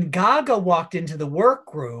 When Gaga walked into the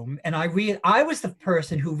workroom, and I was the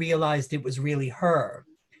person who realized it was really her.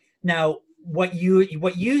 Now, what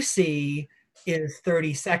you see is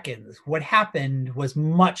 30 seconds. What happened was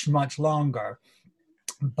much, much longer.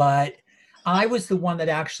 But I was the one that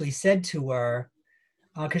actually said to her,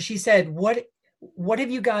 because she said, what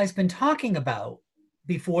have you guys been talking about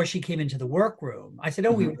before she came into the workroom? I said,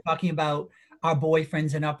 we were talking about our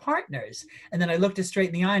boyfriends and our partners. And then I looked her straight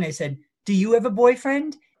in the eye and I said, do you have a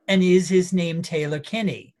boyfriend? And is his name Taylor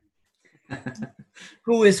Kinney?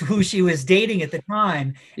 who she was dating at the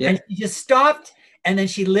time. Yeah. And she just stopped and then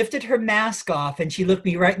she lifted her mask off and she looked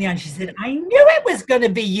me right in the eye and she said, I knew it was going to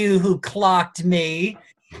be you who clocked me.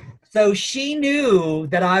 So she knew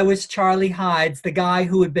that I was Charlie Hides, the guy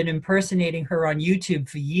who had been impersonating her on YouTube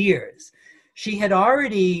for years. She had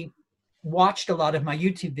already watched a lot of my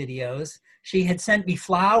YouTube videos. She had sent me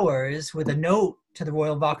flowers with a note to the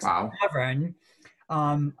Royal Vauxhall Tavern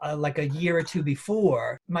like a year or two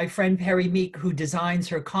before. My friend Perry Meek, who designs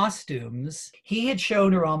her costumes, he had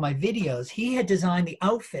shown her all my videos. He had designed the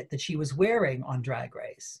outfit that she was wearing on Drag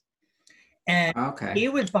Race. And he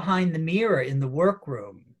was behind the mirror in the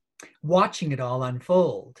workroom watching it all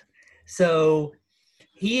unfold. So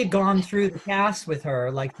he had gone through the cast with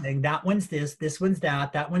her, like saying, that one's this one's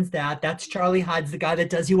that one's that. That's Charlie Hides, the guy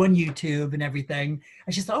that does you on YouTube and everything.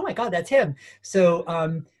 And she said, oh my God, that's him.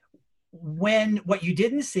 So what you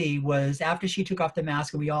didn't see was after she took off the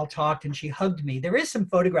mask and we all talked and she hugged me, there is some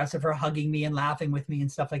photographs of her hugging me and laughing with me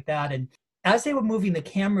and stuff like that. And as they were moving the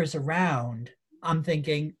cameras around, I'm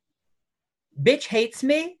thinking, bitch hates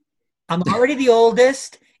me. I'm already the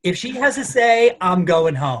oldest. If she has a say, I'm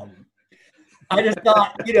going home. I just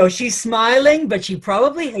thought, she's smiling, but she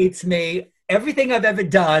probably hates me. Everything I've ever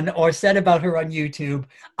done or said about her on YouTube,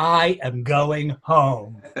 I am going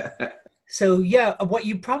home. So yeah, what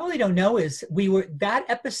you probably don't know is that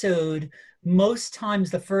episode, most times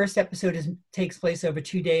the first episode takes place over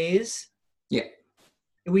 2 days. Yeah.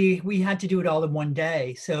 We had to do it all in one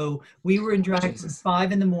day. So we were in drag from Jesus.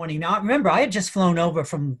 5 a.m. Now remember, I had just flown over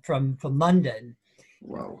from London,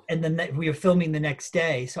 Whoa. and then we were filming the next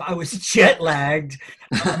day. So I was jet lagged,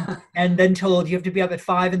 and then told you have to be up at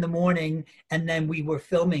 5 a.m. And then we were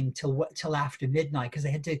filming till after midnight because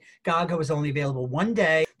Gaga was only available one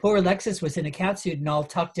day. Poor Alexis was in a catsuit and all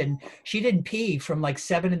tucked in. She didn't pee from like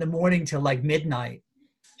 7 a.m. till like midnight.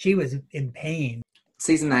 She was in pain.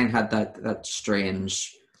 Season 9 had that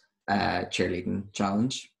strange cheerleading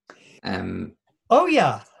challenge. Oh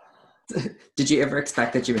yeah. Did you ever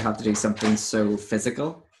expect that you would have to do something so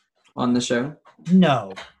physical on the show?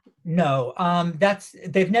 No.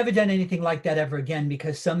 They've never done anything like that ever again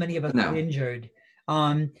because so many of us got injured.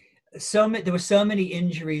 There were so many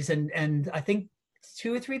injuries, and I think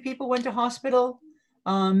 2 or 3 people went to hospital.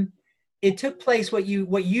 It took place what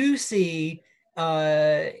you see.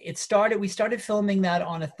 We started filming that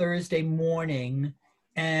on a Thursday morning,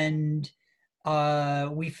 and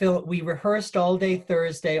we rehearsed all day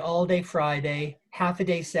Thursday, all day Friday, half a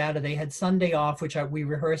day Saturday, had Sunday off, which we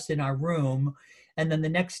rehearsed in our room. And then the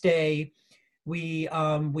next day we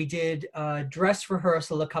did dress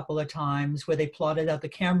rehearsal a couple of times where they plotted out the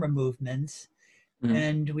camera movements. Mm-hmm.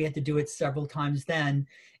 And we had to do it several times then.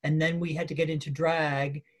 And then we had to get into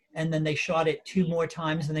drag, and then they shot it 2 more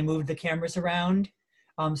times and they moved the cameras around.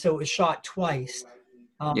 So it was shot twice.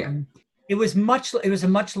 It was a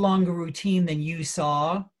much longer routine than you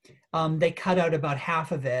saw. They cut out about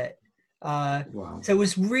half of it. Wow. So it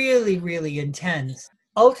was really, really intense.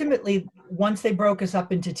 Ultimately, once they broke us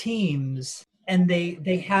up into teams and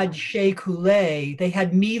they had Shea Coulee, they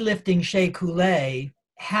had me lifting Shea Coulee.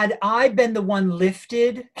 Had I been the one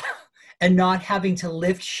lifted and not having to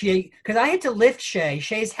lift Shea, because I had to lift Shea.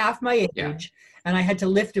 Shea's half my age, and I had to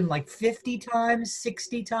lift him like 50 times,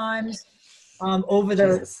 60 times over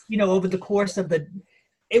the course of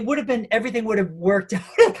everything would have worked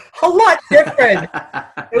out a lot different.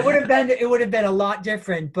 It would have been a lot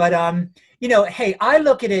different. But hey, I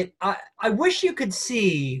look at it. I wish you could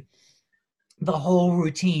see the whole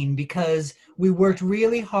routine because we worked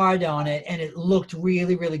really hard on it and it looked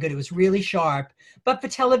really, really good. It was really sharp. But for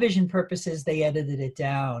television purposes, they edited it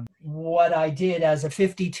down. What I did as a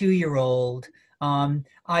 52-year-old,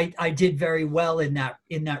 I did very well in that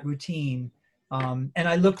routine. And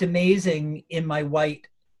I looked amazing in my white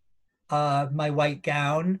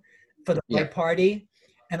gown for the white party,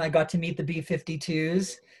 and I got to meet the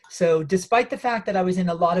B-52s. So despite the fact that I was in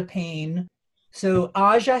a lot of pain, so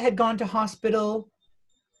Aja had gone to hospital,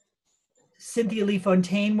 Cynthia Lee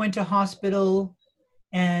Fontaine went to hospital,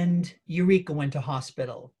 and Eureka went to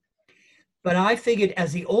hospital. But I figured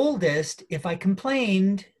as the oldest, if I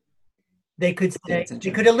complained, they could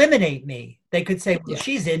eliminate me. They could say, well,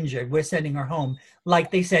 she's injured, we're sending her home, like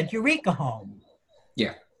they sent Eureka home.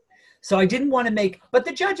 Yeah. So I didn't want to but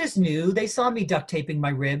the judges knew. They saw me duct taping my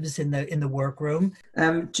ribs in the workroom.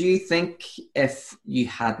 Do you think if you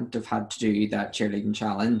hadn't have had to do that cheerleading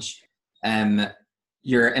challenge,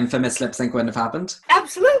 your infamous lip sync wouldn't have happened?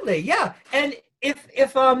 Absolutely, yeah. And if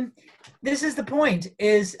this is the point,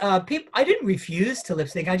 is people, I didn't refuse to lip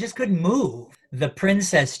sync. I just couldn't move. The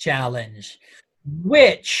Princess Challenge,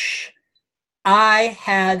 which I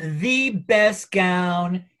had the best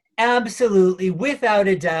gown. Absolutely, without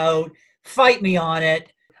a doubt. Fight me on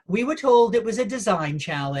it. We were told it was a design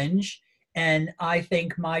challenge, and I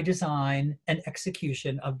think my design and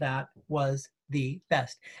execution of that was the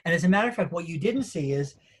best. And as a matter of fact, what you didn't see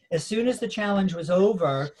is as soon as the challenge was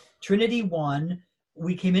over, Trinity won.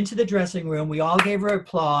 We came into the dressing room. We all gave her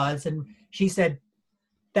applause, and she said,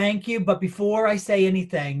 "Thank you, but before I say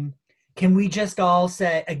anything, can we just all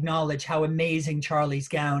acknowledge how amazing Charlie's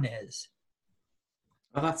gown is?"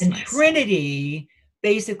 Oh, that's and nice. Trinity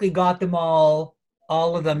basically got them all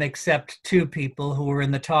of them except 2 people who were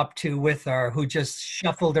in the top 2 with her, who just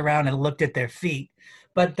shuffled around and looked at their feet.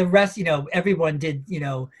 But the rest, everyone did,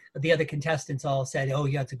 the other contestants all said, "Oh,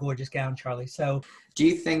 yeah, it's a gorgeous gown, Charlie." So do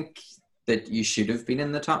you think that you should have been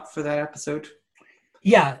in the top for that episode?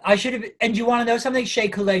 Yeah, I should have. And you want to know something? Shea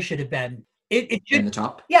Coulee should have been. It should, in the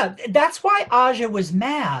top. Yeah, that's why Aja was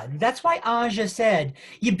mad. That's why Aja said,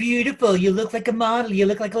 "You're beautiful. You look like a model. You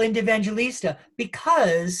look like Linda Evangelista."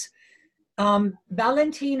 Because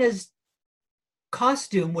Valentina's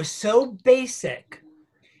costume was so basic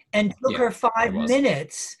and took her 5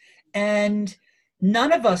 minutes, and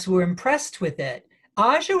none of us were impressed with it.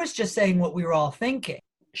 Aja was just saying what we were all thinking.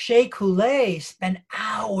 Shea Coulee spent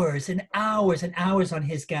hours and hours and hours on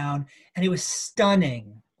his gown, and it was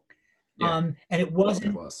stunning. Yeah. And it was.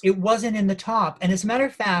 wasn't in the top. And as a matter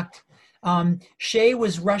of fact, Shay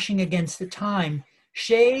was rushing against the time.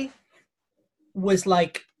 Shay was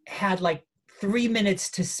had 3 minutes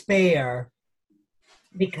to spare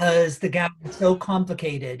because the gown was so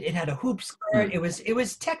complicated. It had a hoop skirt. It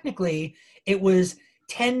was technically, it was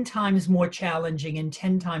 10 times more challenging and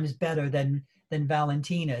 10 times better than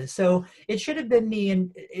Valentina's. So it should have been me,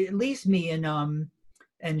 and at least me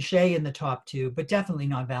and Shay in the top two, but definitely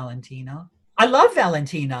not Valentina. I love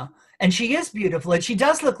Valentina, and she is beautiful, and she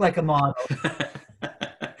does look like a model.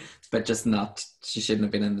 But just not, she shouldn't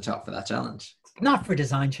have been in the top for that challenge. Not for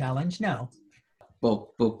design challenge, no.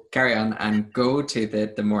 We'll carry on and go to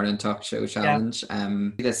the morning talk show challenge. Yeah.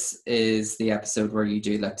 This is the episode where you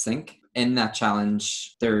do lip sync. In that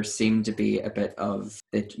challenge, there seemed to be a bit of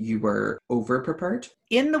that you were over prepared.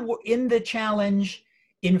 In the challenge,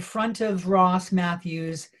 in front of Ross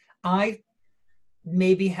Matthews, I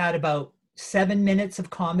maybe had about 7 minutes of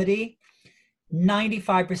comedy.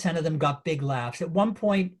 95% of them got big laughs. At one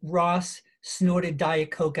point, Ross snorted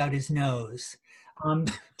Diet Coke out his nose.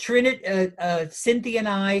 Cynthia and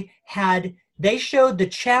I they showed the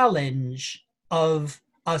challenge of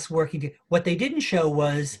us working together. What they didn't show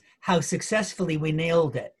was how successfully we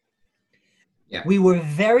nailed it. Yeah. We were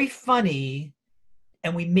very funny,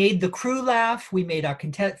 and we made the crew laugh. We made our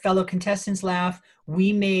fellow contestants laugh.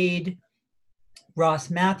 We made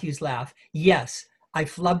Ross Matthews laugh. Yes, I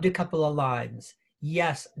flubbed a couple of lines.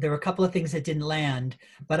 Yes, there were a couple of things that didn't land,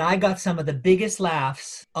 but I got some of the biggest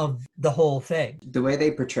laughs of the whole thing. The way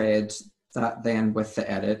they portrayed that then with the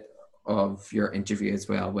edit of your interview as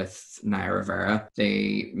well with Naya Rivera,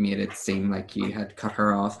 they made it seem like you had cut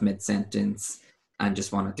her off mid-sentence and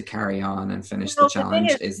just wanted to carry on and finish the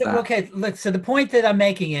challenge. Okay, look, so the point that I'm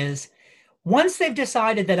making is once they've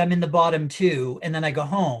decided that I'm in the bottom two and then I go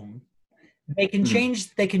home, they can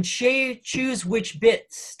choose which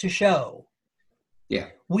bits to show. Yeah.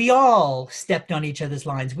 We all stepped on each other's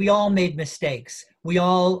lines. We all made mistakes. We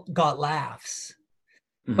all got laughs.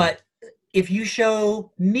 Mm-hmm. But if you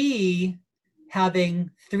show me having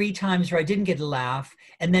 3 times where I didn't get a laugh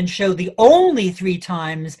and then show the only 3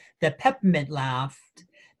 times that Peppermint laughed,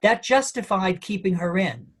 that justified keeping her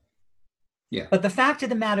in. Yeah. But the fact of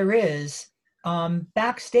the matter is,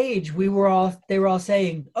 backstage, they were all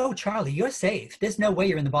saying, "Oh, Charlie, you're safe. There's no way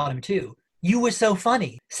you're in the bottom two. You were so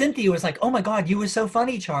funny." Cynthia was like, "Oh my God, you were so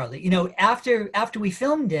funny, Charlie." After we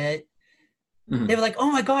filmed it, mm-hmm. They were like,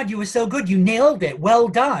 "Oh my God, you were so good. You nailed it. Well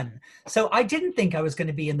done." So I didn't think I was going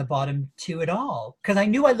to be in the bottom two at all because I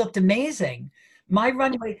knew I looked amazing. My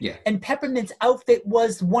runway and Peppermint's outfit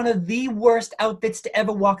was one of the worst outfits to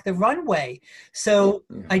ever walk the runway. So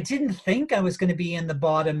I didn't think I was going to be in the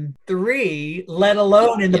bottom 3, let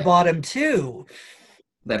alone in the bottom 2.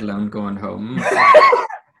 Let alone going home.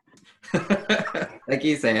 Like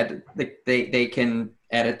you said, they can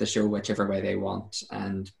edit the show whichever way they want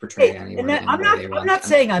and portray anyone any way they want. I'm not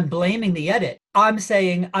saying I'm blaming the edit. I'm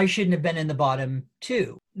saying I shouldn't have been in the bottom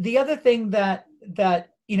 2. The other thing that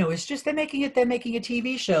it's just they're making a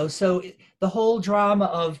TV show. So the whole drama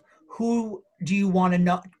of who do you want to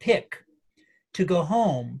not pick to go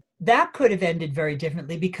home, that could have ended very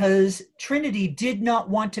differently because Trinity did not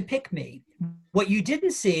want to pick me. What you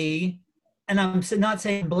didn't see, and I'm not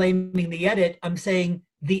saying blaming the edit, I'm saying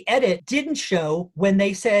the edit didn't show when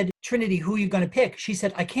they said, "Trinity, who are you going to pick?" She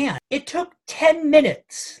said, "I can't." It took 10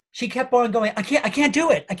 minutes. She kept on going, I can't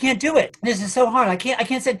do it. I can't do it. This is so hard. I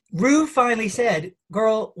can't say. Rue finally said,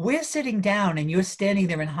 "Girl, we're sitting down and you're standing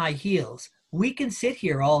there in high heels. We can sit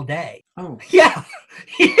here all day." Oh. Yeah,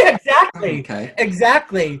 exactly. Okay.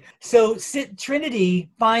 Exactly. So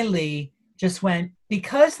Trinity finally just went,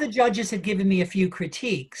 because the judges had given me a few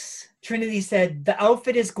critiques, Trinity said, "The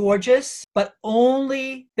outfit is gorgeous, but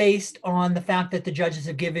only based on the fact that the judges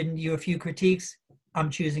have given you a few critiques, I'm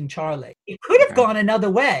choosing Charlie." It could have gone another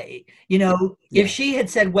way. If she had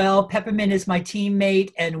said, "Well, Peppermint is my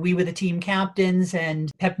teammate and we were the team captains and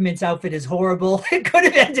Peppermint's outfit is horrible," it could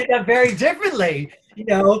have ended up very differently.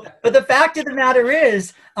 But the fact of the matter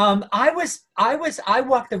is, I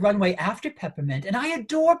walked the runway after Peppermint and I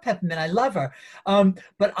adore Peppermint. I love her.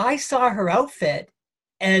 But I saw her outfit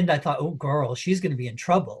and I thought, "Oh girl, she's going to be in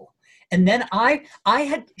trouble." And then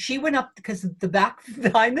she went up because the back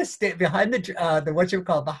behind the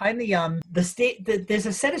there's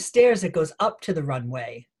a set of stairs that goes up to the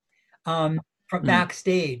runway, from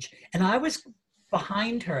backstage. And I was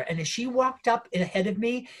behind her, and as she walked up ahead of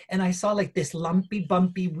me, and I saw like this lumpy,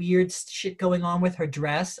 bumpy, weird shit going on with her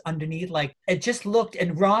dress underneath, like it just looked,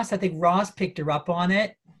 and I think Ross picked her up on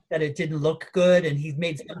it, that it didn't look good, and he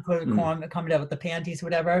made some comment about the panties,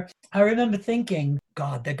 whatever. I remember thinking,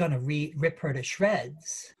 God, they're gonna rip her to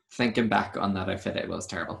shreds. Thinking back on that outfit, it was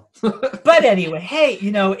terrible. But anyway, hey,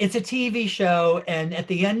 it's a TV show, and at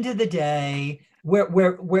the end of the day,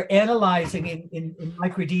 we're analyzing in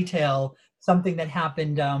micro detail something that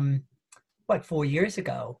happened 4 years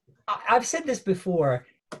ago. I've said this before.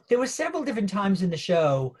 There were several different times in the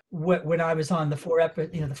show when I was on the 4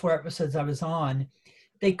 episodes I was on.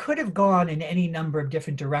 They could have gone in any number of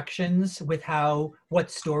different directions with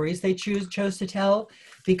what stories they chose to tell,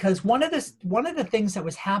 because one of the things that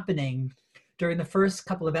was happening during the first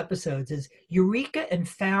couple of episodes is Eureka and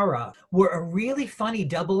Farrah were a really funny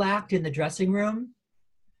double act in the dressing room,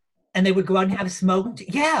 and they would go out and have smoke.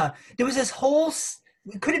 Yeah, there was this whole.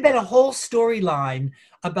 It could have been a whole storyline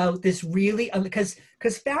about this really, because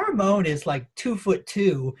Farrah Moan is like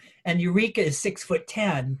 2'2" and Eureka is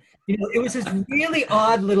 6'10". It was this really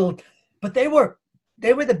odd little, but they were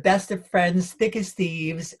the best of friends, thick as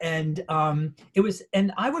thieves, and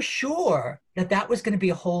and I was sure that was going to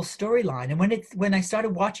be a whole storyline. And when I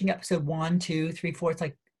started watching episode 1, 2, 3, 4, it's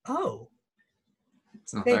like, oh,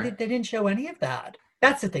 It's not they there. didn't show any of that.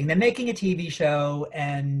 That's the thing. They're making a TV show,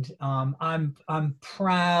 and I'm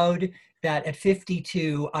proud that at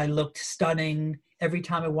 52 I looked stunning every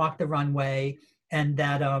time I walked the runway, and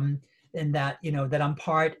that that I'm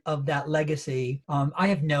part of that legacy. I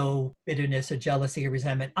have no bitterness or jealousy or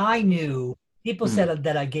resentment. I knew people said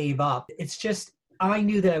that I gave up. It's just I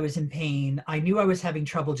knew that I was in pain. I knew I was having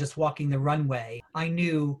trouble just walking the runway. I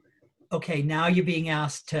knew, okay, now you're being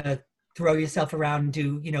asked to throw yourself around and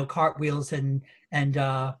do cartwheels and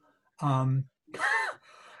to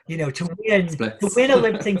win a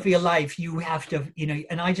lip sync for your life, you have to,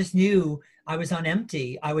 and I just knew I was on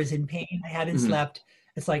empty. I was in pain. I hadn't slept.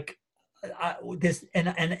 It's like this, and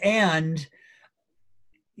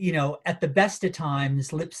at the best of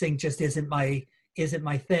times, lip sync just isn't my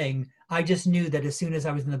thing. I just knew that as soon as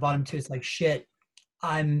I was in the bottom two, it's like, shit,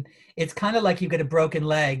 it's kind of like you get a broken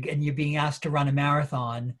leg and you're being asked to run a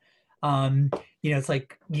marathon. It's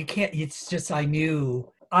like you can't. It's just I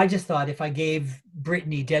knew. I just thought if I gave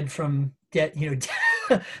Brittany dead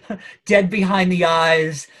dead behind the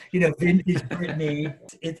eyes, vintage Brittany,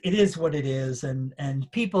 it is what it is. And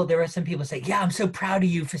there are some people say, yeah, I'm so proud of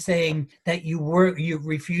you for saying that you're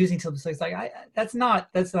refusing to. So it's like that's not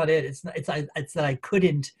it. It's that I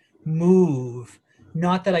couldn't move.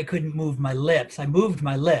 Not that I couldn't move my lips. I moved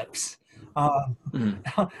my lips,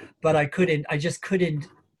 but I just couldn't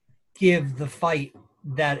give the fight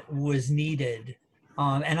that was needed.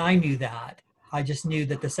 And I knew that. I just knew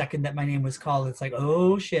that the second that my name was called, it's like,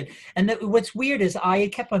 oh shit. And what's weird is I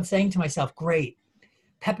kept on saying to myself, great,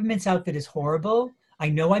 Peppermint's outfit is horrible. I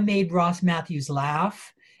know I made Ross Matthews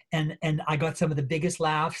laugh, and I got some of the biggest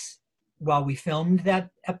laughs while we filmed that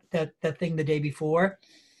thing the day before.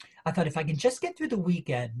 I thought if I can just get through the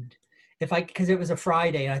weekend, because it was a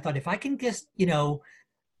Friday, and I thought if I can just,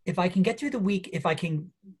 if I can get through the week, if I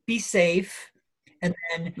can be safe and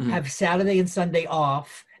then have Saturday and Sunday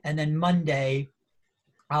off, and then Monday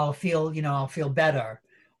I'll feel better.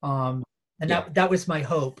 That was my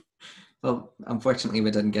hope. Well, unfortunately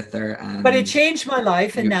we didn't get there. But it changed my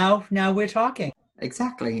life, and now we're talking.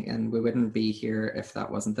 Exactly, and we wouldn't be here if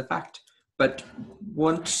that wasn't the fact. But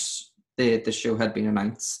once the show had been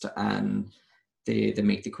announced and the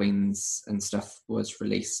Meet the Queens and stuff was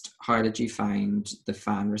released, how did you find the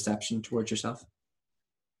fan reception towards yourself?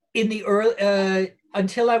 In the early,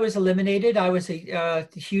 until I was eliminated, I was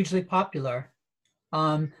hugely popular.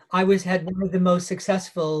 I had one of the most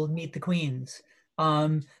successful Meet the Queens.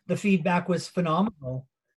 The feedback was phenomenal.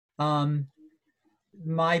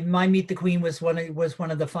 My Meet the Queen was one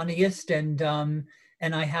of the funniest, and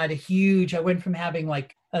I had I went from having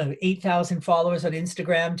 8,000 followers on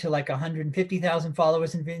Instagram to 150,000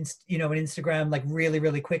 followers in Instagram, really,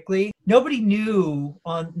 really quickly. Nobody knew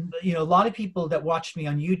a lot of people that watched me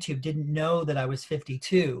on YouTube didn't know that I was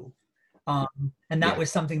 52. And that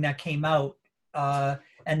was something that came out.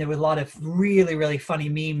 And there were a lot of really, really funny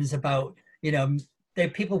memes about,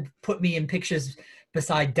 people put me in pictures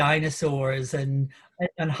beside dinosaurs and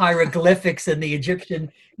hieroglyphics and the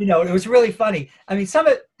Egyptian, it was really funny. I mean,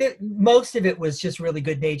 most of it was just really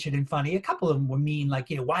good natured and funny. A couple of them were mean,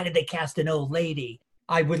 why did they cast an old lady?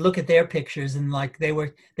 I would look at their pictures and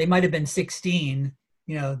they might've been 16,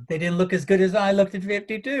 they didn't look as good as I looked at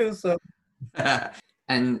 52. So.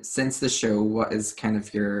 And since the show, what is kind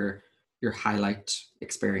of your highlight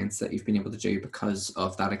experience that you've been able to do because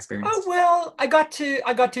of that experience? Oh, well, I got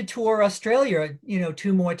to tour Australia,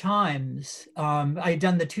 2 more times. I had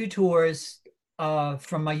done the 2 tours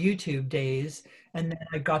from my YouTube days, and then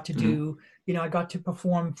I got to do, I got to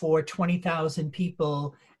perform for 20,000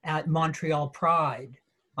 people at Montreal Pride.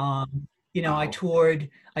 You know, Wow.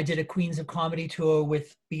 I did a Queens of Comedy tour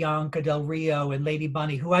with Bianca Del Rio and Lady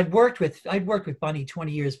Bunny, who I'd worked with Bunny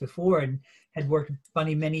 20 years before and had worked with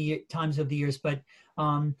Bunny many times over the years. But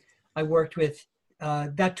I worked with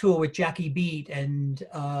that tour with Jackie Beat and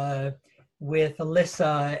with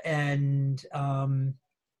Alyssa and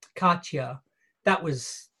Katya. That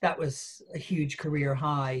was a huge career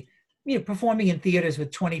high. You know, performing in theaters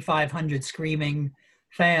with 2,500 screaming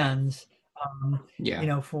fans. Yeah. You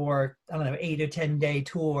know, for I don't know, 8 or 10 day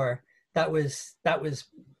tour. That was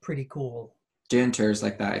pretty cool. Doing tours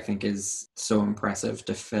like that, I think, is so impressive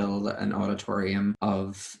to fill an auditorium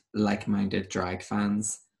of like-minded drag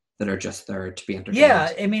fans that are just there to be entertained. Yeah,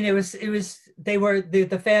 I mean,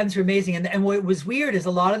 the fans were amazing, and what was weird is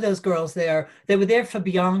a lot of those girls they were there for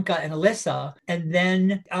Bianca and Alyssa, and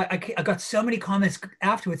then I got so many comments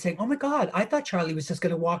afterwards saying, "Oh my God, I thought Charlie was just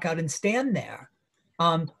going to walk out and stand there,"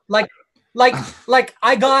 like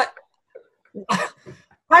I got.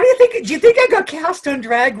 How do you think I got cast on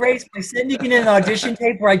Drag Race by sending in an audition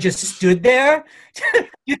tape where I just stood there?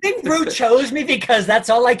 You think Rue chose me because that's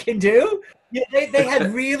all I can do? Yeah, they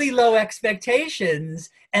had really low expectations,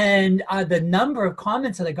 and the number of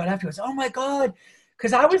comments that I got afterwards, oh my God,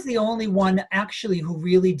 because I was the only one actually who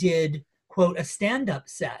really did, quote, a stand-up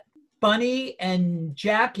set. Bunny and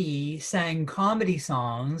Jackie sang comedy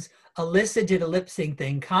songs. Alyssa did a lip sync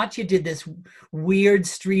thing. Katya did this weird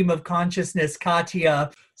stream of consciousness.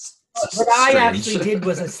 Katya. What I actually did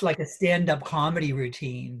was like a stand-up comedy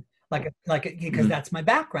routine, because that's my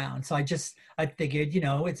background. So I figured, you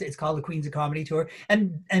know, it's called the Queens of Comedy Tour,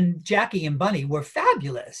 and Jackie and Bunny were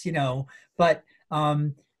fabulous, you know, but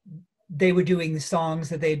they were doing songs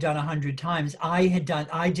that they had done 100 times. I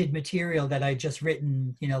did material that I'd just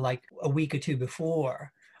written, you know, like a week or two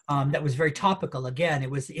before. That was very topical. Again, it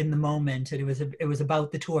was in the moment, and it was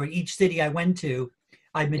about the tour. Each city I went to,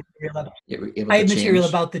 I had material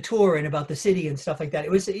about the tour and about the city and stuff like that.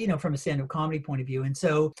 It was, you know, from a stand-up comedy point of view. And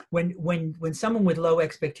so when someone with low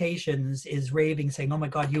expectations is raving, saying, "Oh my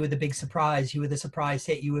God, you were the big surprise. You were the surprise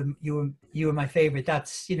hit. You were my favorite."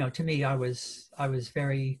 That's, you know, to me, I was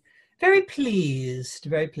very, very pleased.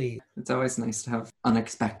 Very pleased. It's always nice to have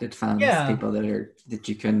unexpected fans, Yeah. people that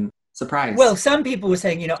you can surprise. Well, some people were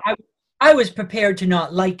saying, you know, I was prepared to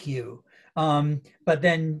not like you. But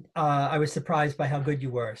then I was surprised by how good you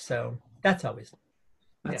were. So that's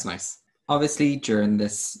nice. Obviously, during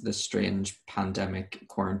this strange pandemic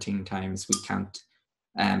quarantine times, we can't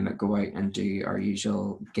go out and do our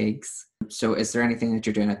usual gigs. So is there anything that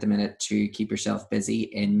you're doing at the minute to keep yourself busy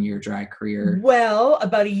in your drag career? Well,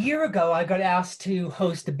 about a year ago, I got asked to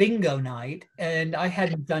host a bingo night, and I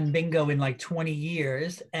hadn't done bingo in like 20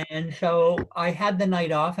 years. And so I had the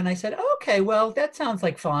night off, and I said, okay, well, that sounds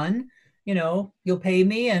like fun. You know, you'll pay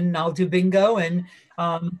me and I'll do bingo. And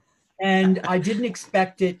I didn't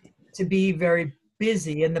expect it to be very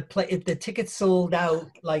busy. And the tickets sold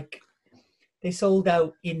out, like they sold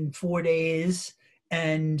out in 4 days,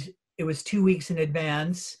 and it was 2 weeks in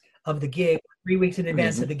advance of the gig, 3 weeks in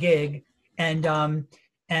advance of the gig. And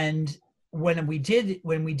when we did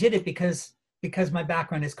it, because my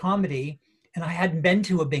background is comedy and I hadn't been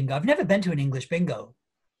to a bingo, I've never been to an English bingo.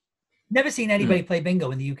 Never seen anybody play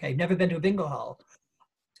bingo in the UK. Never been to a bingo hall.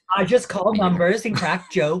 I just called numbers and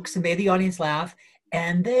cracked jokes and made the audience laugh,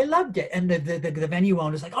 and they loved it. And the venue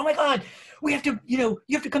owner was like, "Oh my God, we have to, you know,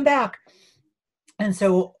 you have to come back." And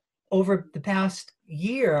so over the past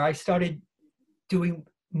year, I started doing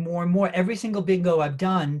more and more. Every single bingo I've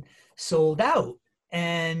done sold out,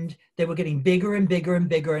 and they were getting bigger and bigger and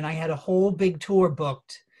bigger. And I had a whole big tour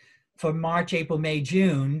booked for March, April, May,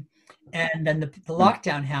 June. And then the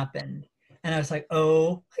lockdown happened, and I was like,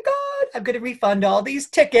 "Oh my God, I'm going to refund all these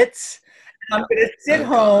tickets. And I'm going to sit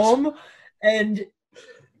home and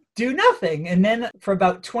do nothing." And then for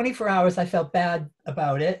about 24 hours, I felt bad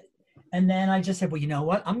about it. And then I just said, well, you know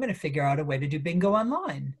what? I'm going to figure out a way to do bingo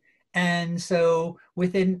online. And so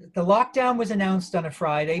within the lockdown was announced on a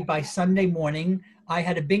Friday. By Sunday morning, I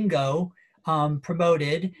had a bingo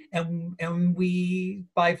promoted, and we,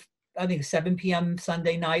 by I think 7 p.m.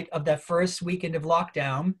 Sunday night of that first weekend of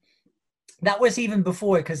lockdown. That was even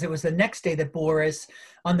before, because it was the next day that Boris,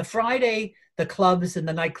 on the Friday, the clubs and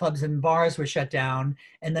the nightclubs and bars were shut down.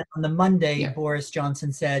 And then on the Monday, Boris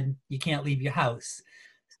Johnson said, you can't leave your house.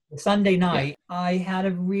 Sunday night, I had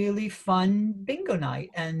a really fun bingo night.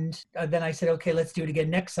 And then I said, okay, let's do it again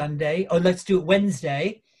next Sunday. Or let's do it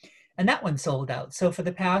Wednesday. And that one sold out. So for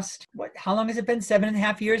the past, how long has it been?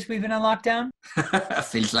 7.5 years we've been on lockdown?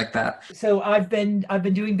 Feels like that. So I've been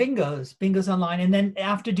doing bingos online. And then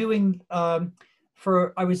after doing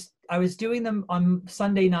I was doing them on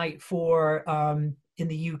Sunday night for in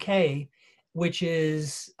the UK, which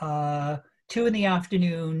is 2 in the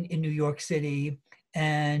afternoon in New York City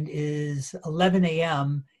and is 11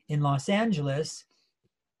 a.m. in Los Angeles.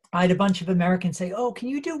 I had a bunch of Americans say, "Oh, can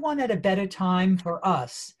you do one at a better time for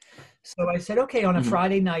us?" So I said, "Okay, on a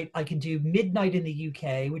Friday night, I can do midnight in the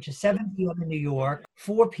UK, which is 7 p.m. in New York,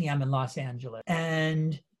 4 p.m. in Los Angeles."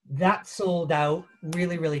 And that sold out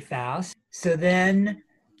really, really fast. So then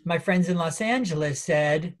my friends in Los Angeles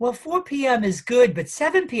said, "Well, 4 p.m. is good, but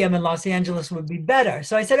 7 p.m. in Los Angeles would be better."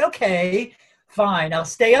 So I said, "Okay, fine. I'll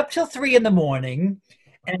stay up till 3 in the morning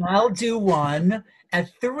and I'll do one at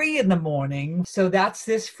 3 in the morning." So that's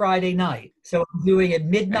this Friday night. So I'm doing at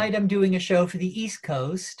midnight, I'm doing a show for the East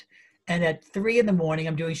Coast. And at 3 in the morning,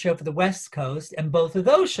 I'm doing a show for the West Coast. And both of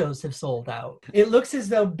those shows have sold out. It looks as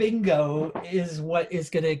though bingo is what is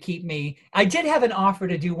going to keep me. I did have an offer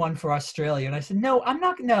to do one for Australia. And I said, I'm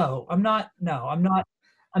not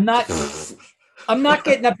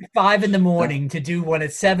getting up at 5 in the morning to do one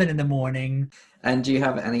at 7 in the morning. And do you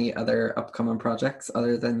have any other upcoming projects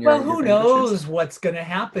other than your? Well, who knows what's going to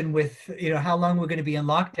happen with, how long we're going to be in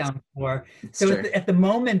lockdown for. So at the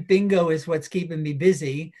moment, bingo is what's keeping me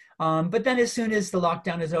busy. But then as soon as the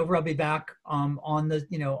lockdown is over, I'll be back on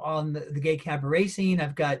the gay cabaret scene.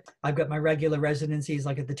 I've got my regular residencies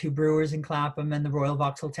like at the Two Brewers in Clapham and the Royal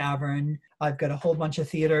Vauxhall Tavern. I've got a whole bunch of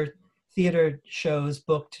theater shows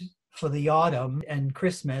booked for the autumn and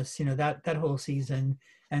Christmas, that whole season.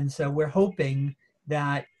 And so we're hoping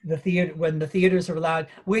that when the theaters are allowed,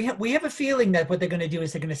 we have a feeling that what they're going to do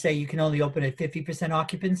is they're going to say you can only open at 50%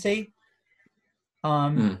 occupancy,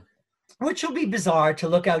 which will be bizarre to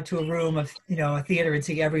look out to a room of, a theater and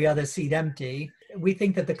see every other seat empty. We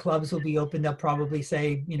think that the clubs will be open. They'll probably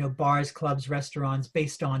say, bars, clubs, restaurants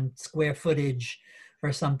based on square footage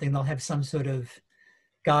or something. They'll have some sort of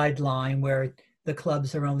guideline where the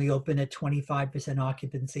clubs are only open at 25%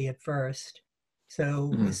 occupancy at first.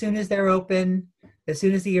 So as soon as they're open, as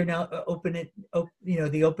soon as the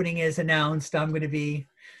opening is announced, it'll be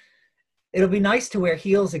nice to wear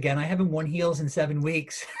heels again. I haven't worn heels in 7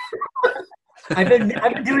 weeks. I've been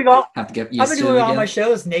doing all my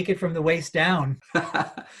shows naked from the waist down.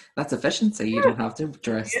 That's efficiency. You don't have to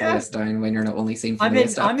dress the waist down when you're not only seen from the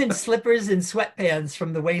waist up. I'm in slippers and sweatpants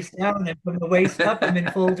from the waist down, and from the waist up, I'm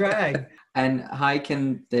in full drag. And how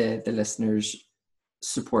can the listeners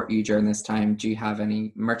support you during this time? Do you have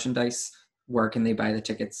any merchandise? Where can they buy the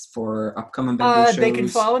tickets for upcoming bingo shows? They can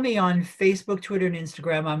follow me on Facebook, Twitter, and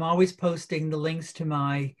Instagram. I'm always posting the links to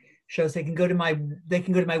my shows. They can go to my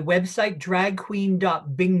website,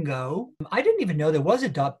 dragqueen.bingo. I didn't even know there was a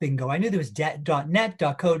 .bingo. I knew there was .net,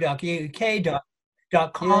 .co.uk,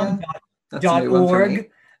 .com, .org.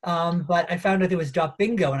 But I found out there was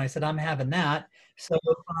 .bingo, and I said, I'm having that. So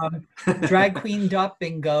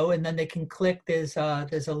dragqueen.bingo, and then they can click. There's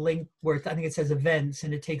a link where I think it says events,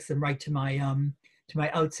 and it takes them right to my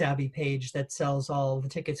Outsavvy page that sells all the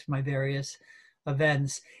tickets for my various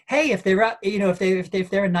events. Hey, if they're up, if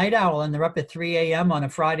they're a night owl and they're up at 3 a.m. on a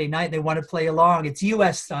Friday night, they want to play along. It's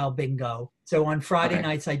U.S. style bingo. So on Friday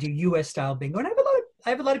nights I do U.S. style bingo, and I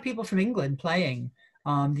have a lot of people from England playing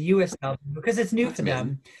the U.S. style bingo because it's new for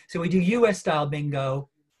them. So we do U.S. style bingo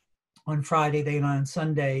on Friday. Then on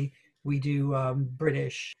Sunday we do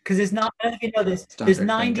British, because there's not, there's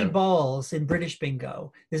 90 bingo balls in British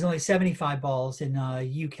bingo. There's only 75 balls in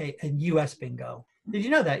UK and US bingo. Did you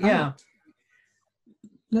know that? Yeah.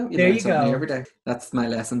 No, there you go. Every day. That's my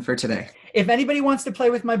lesson for today. If anybody wants to play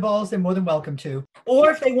with my balls, they're more than welcome to. Or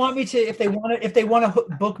if they want to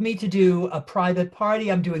book me to do a private party,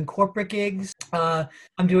 I'm doing corporate gigs. I'm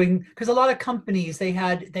doing, because a lot of companies they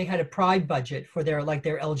had a pride budget for their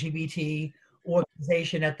LGBT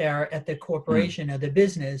organization at the corporation or the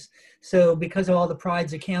business. So because all the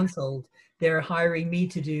prides are canceled, they're hiring me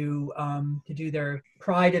to do their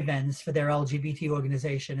pride events for their LGBT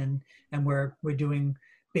organization, and we're doing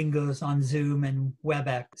bingos on Zoom and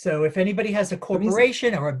WebEx. So if anybody has a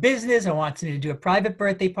corporation or a business or wants me to do a private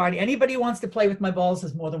birthday party, anybody who wants to play with my balls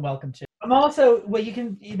is more than welcome to. I'm also,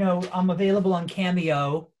 I'm available on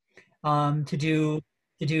Cameo to do.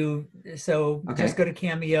 So just go to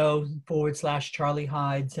Cameo/Charlie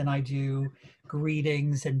Hides, and I do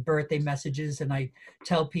greetings and birthday messages, and I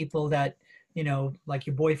tell people that, like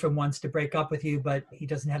your boyfriend wants to break up with you, but he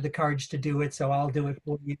doesn't have the courage to do it, so I'll do it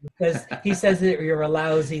for you. Because he says that you're a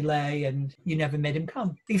lousy lay and you never made him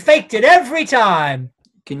come. He faked it every time.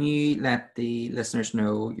 Can you let the listeners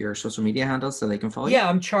know your social media handles so they can follow you? Yeah,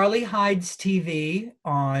 I'm Charlie Hides TV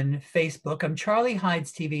on Facebook. I'm Charlie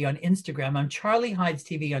Hides TV on Instagram. I'm Charlie Hides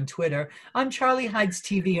TV on Twitter. I'm Charlie Hides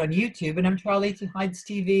TV on YouTube, and I'm Charlie Hides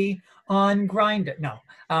TV on Grindr. No,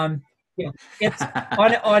 yeah, it's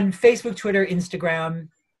on Facebook, Twitter, Instagram,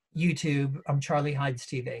 YouTube. I'm Charlie Hides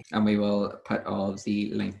TV. And we will put all of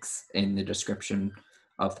the links in the description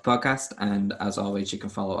of the podcast. And as always, you can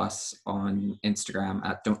follow us on Instagram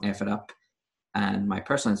at Don't F It Up, and my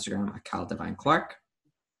personal Instagram at Cal Divine Clark.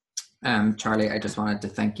 Charlie, I just wanted to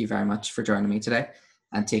thank you very much for joining me today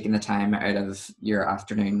and taking the time out of your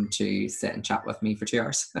afternoon to sit and chat with me for 2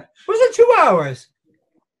 hours. Was it 2 hours?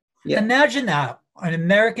 Yeah. Imagine that. An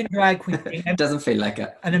American drag queen. It doesn't feel like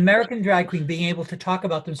it. An American drag queen being able to talk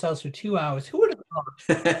about themselves for 2 hours. Who would have thought?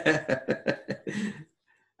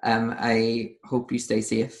 I hope you stay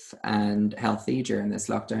safe and healthy during this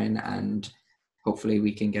lockdown, and hopefully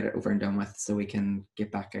we can get it over and done with so we can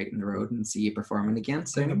get back out on the road and see you performing again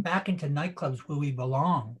soon. We're back into nightclubs where we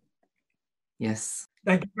belong. Yes.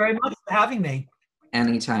 Thank you very much for having me.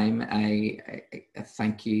 Anytime. I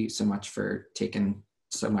thank you so much for taking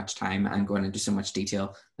so much time and going into so much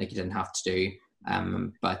detail like you didn't have to do.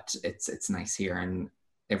 But it's nice hearing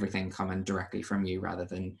everything coming directly from you rather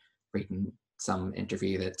than reading some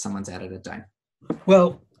interview that someone's edited down.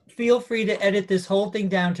 Well, feel free to edit this whole thing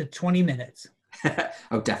down to 20 minutes.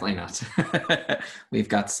 Oh, definitely not. We've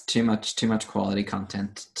got too much quality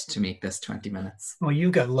content to make this 20 minutes. Well,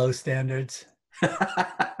 you got low standards. Charlie,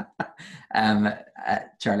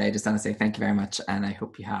 I just want to say thank you very much, and I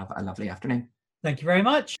hope you have a lovely afternoon. Thank you very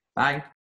much. Bye.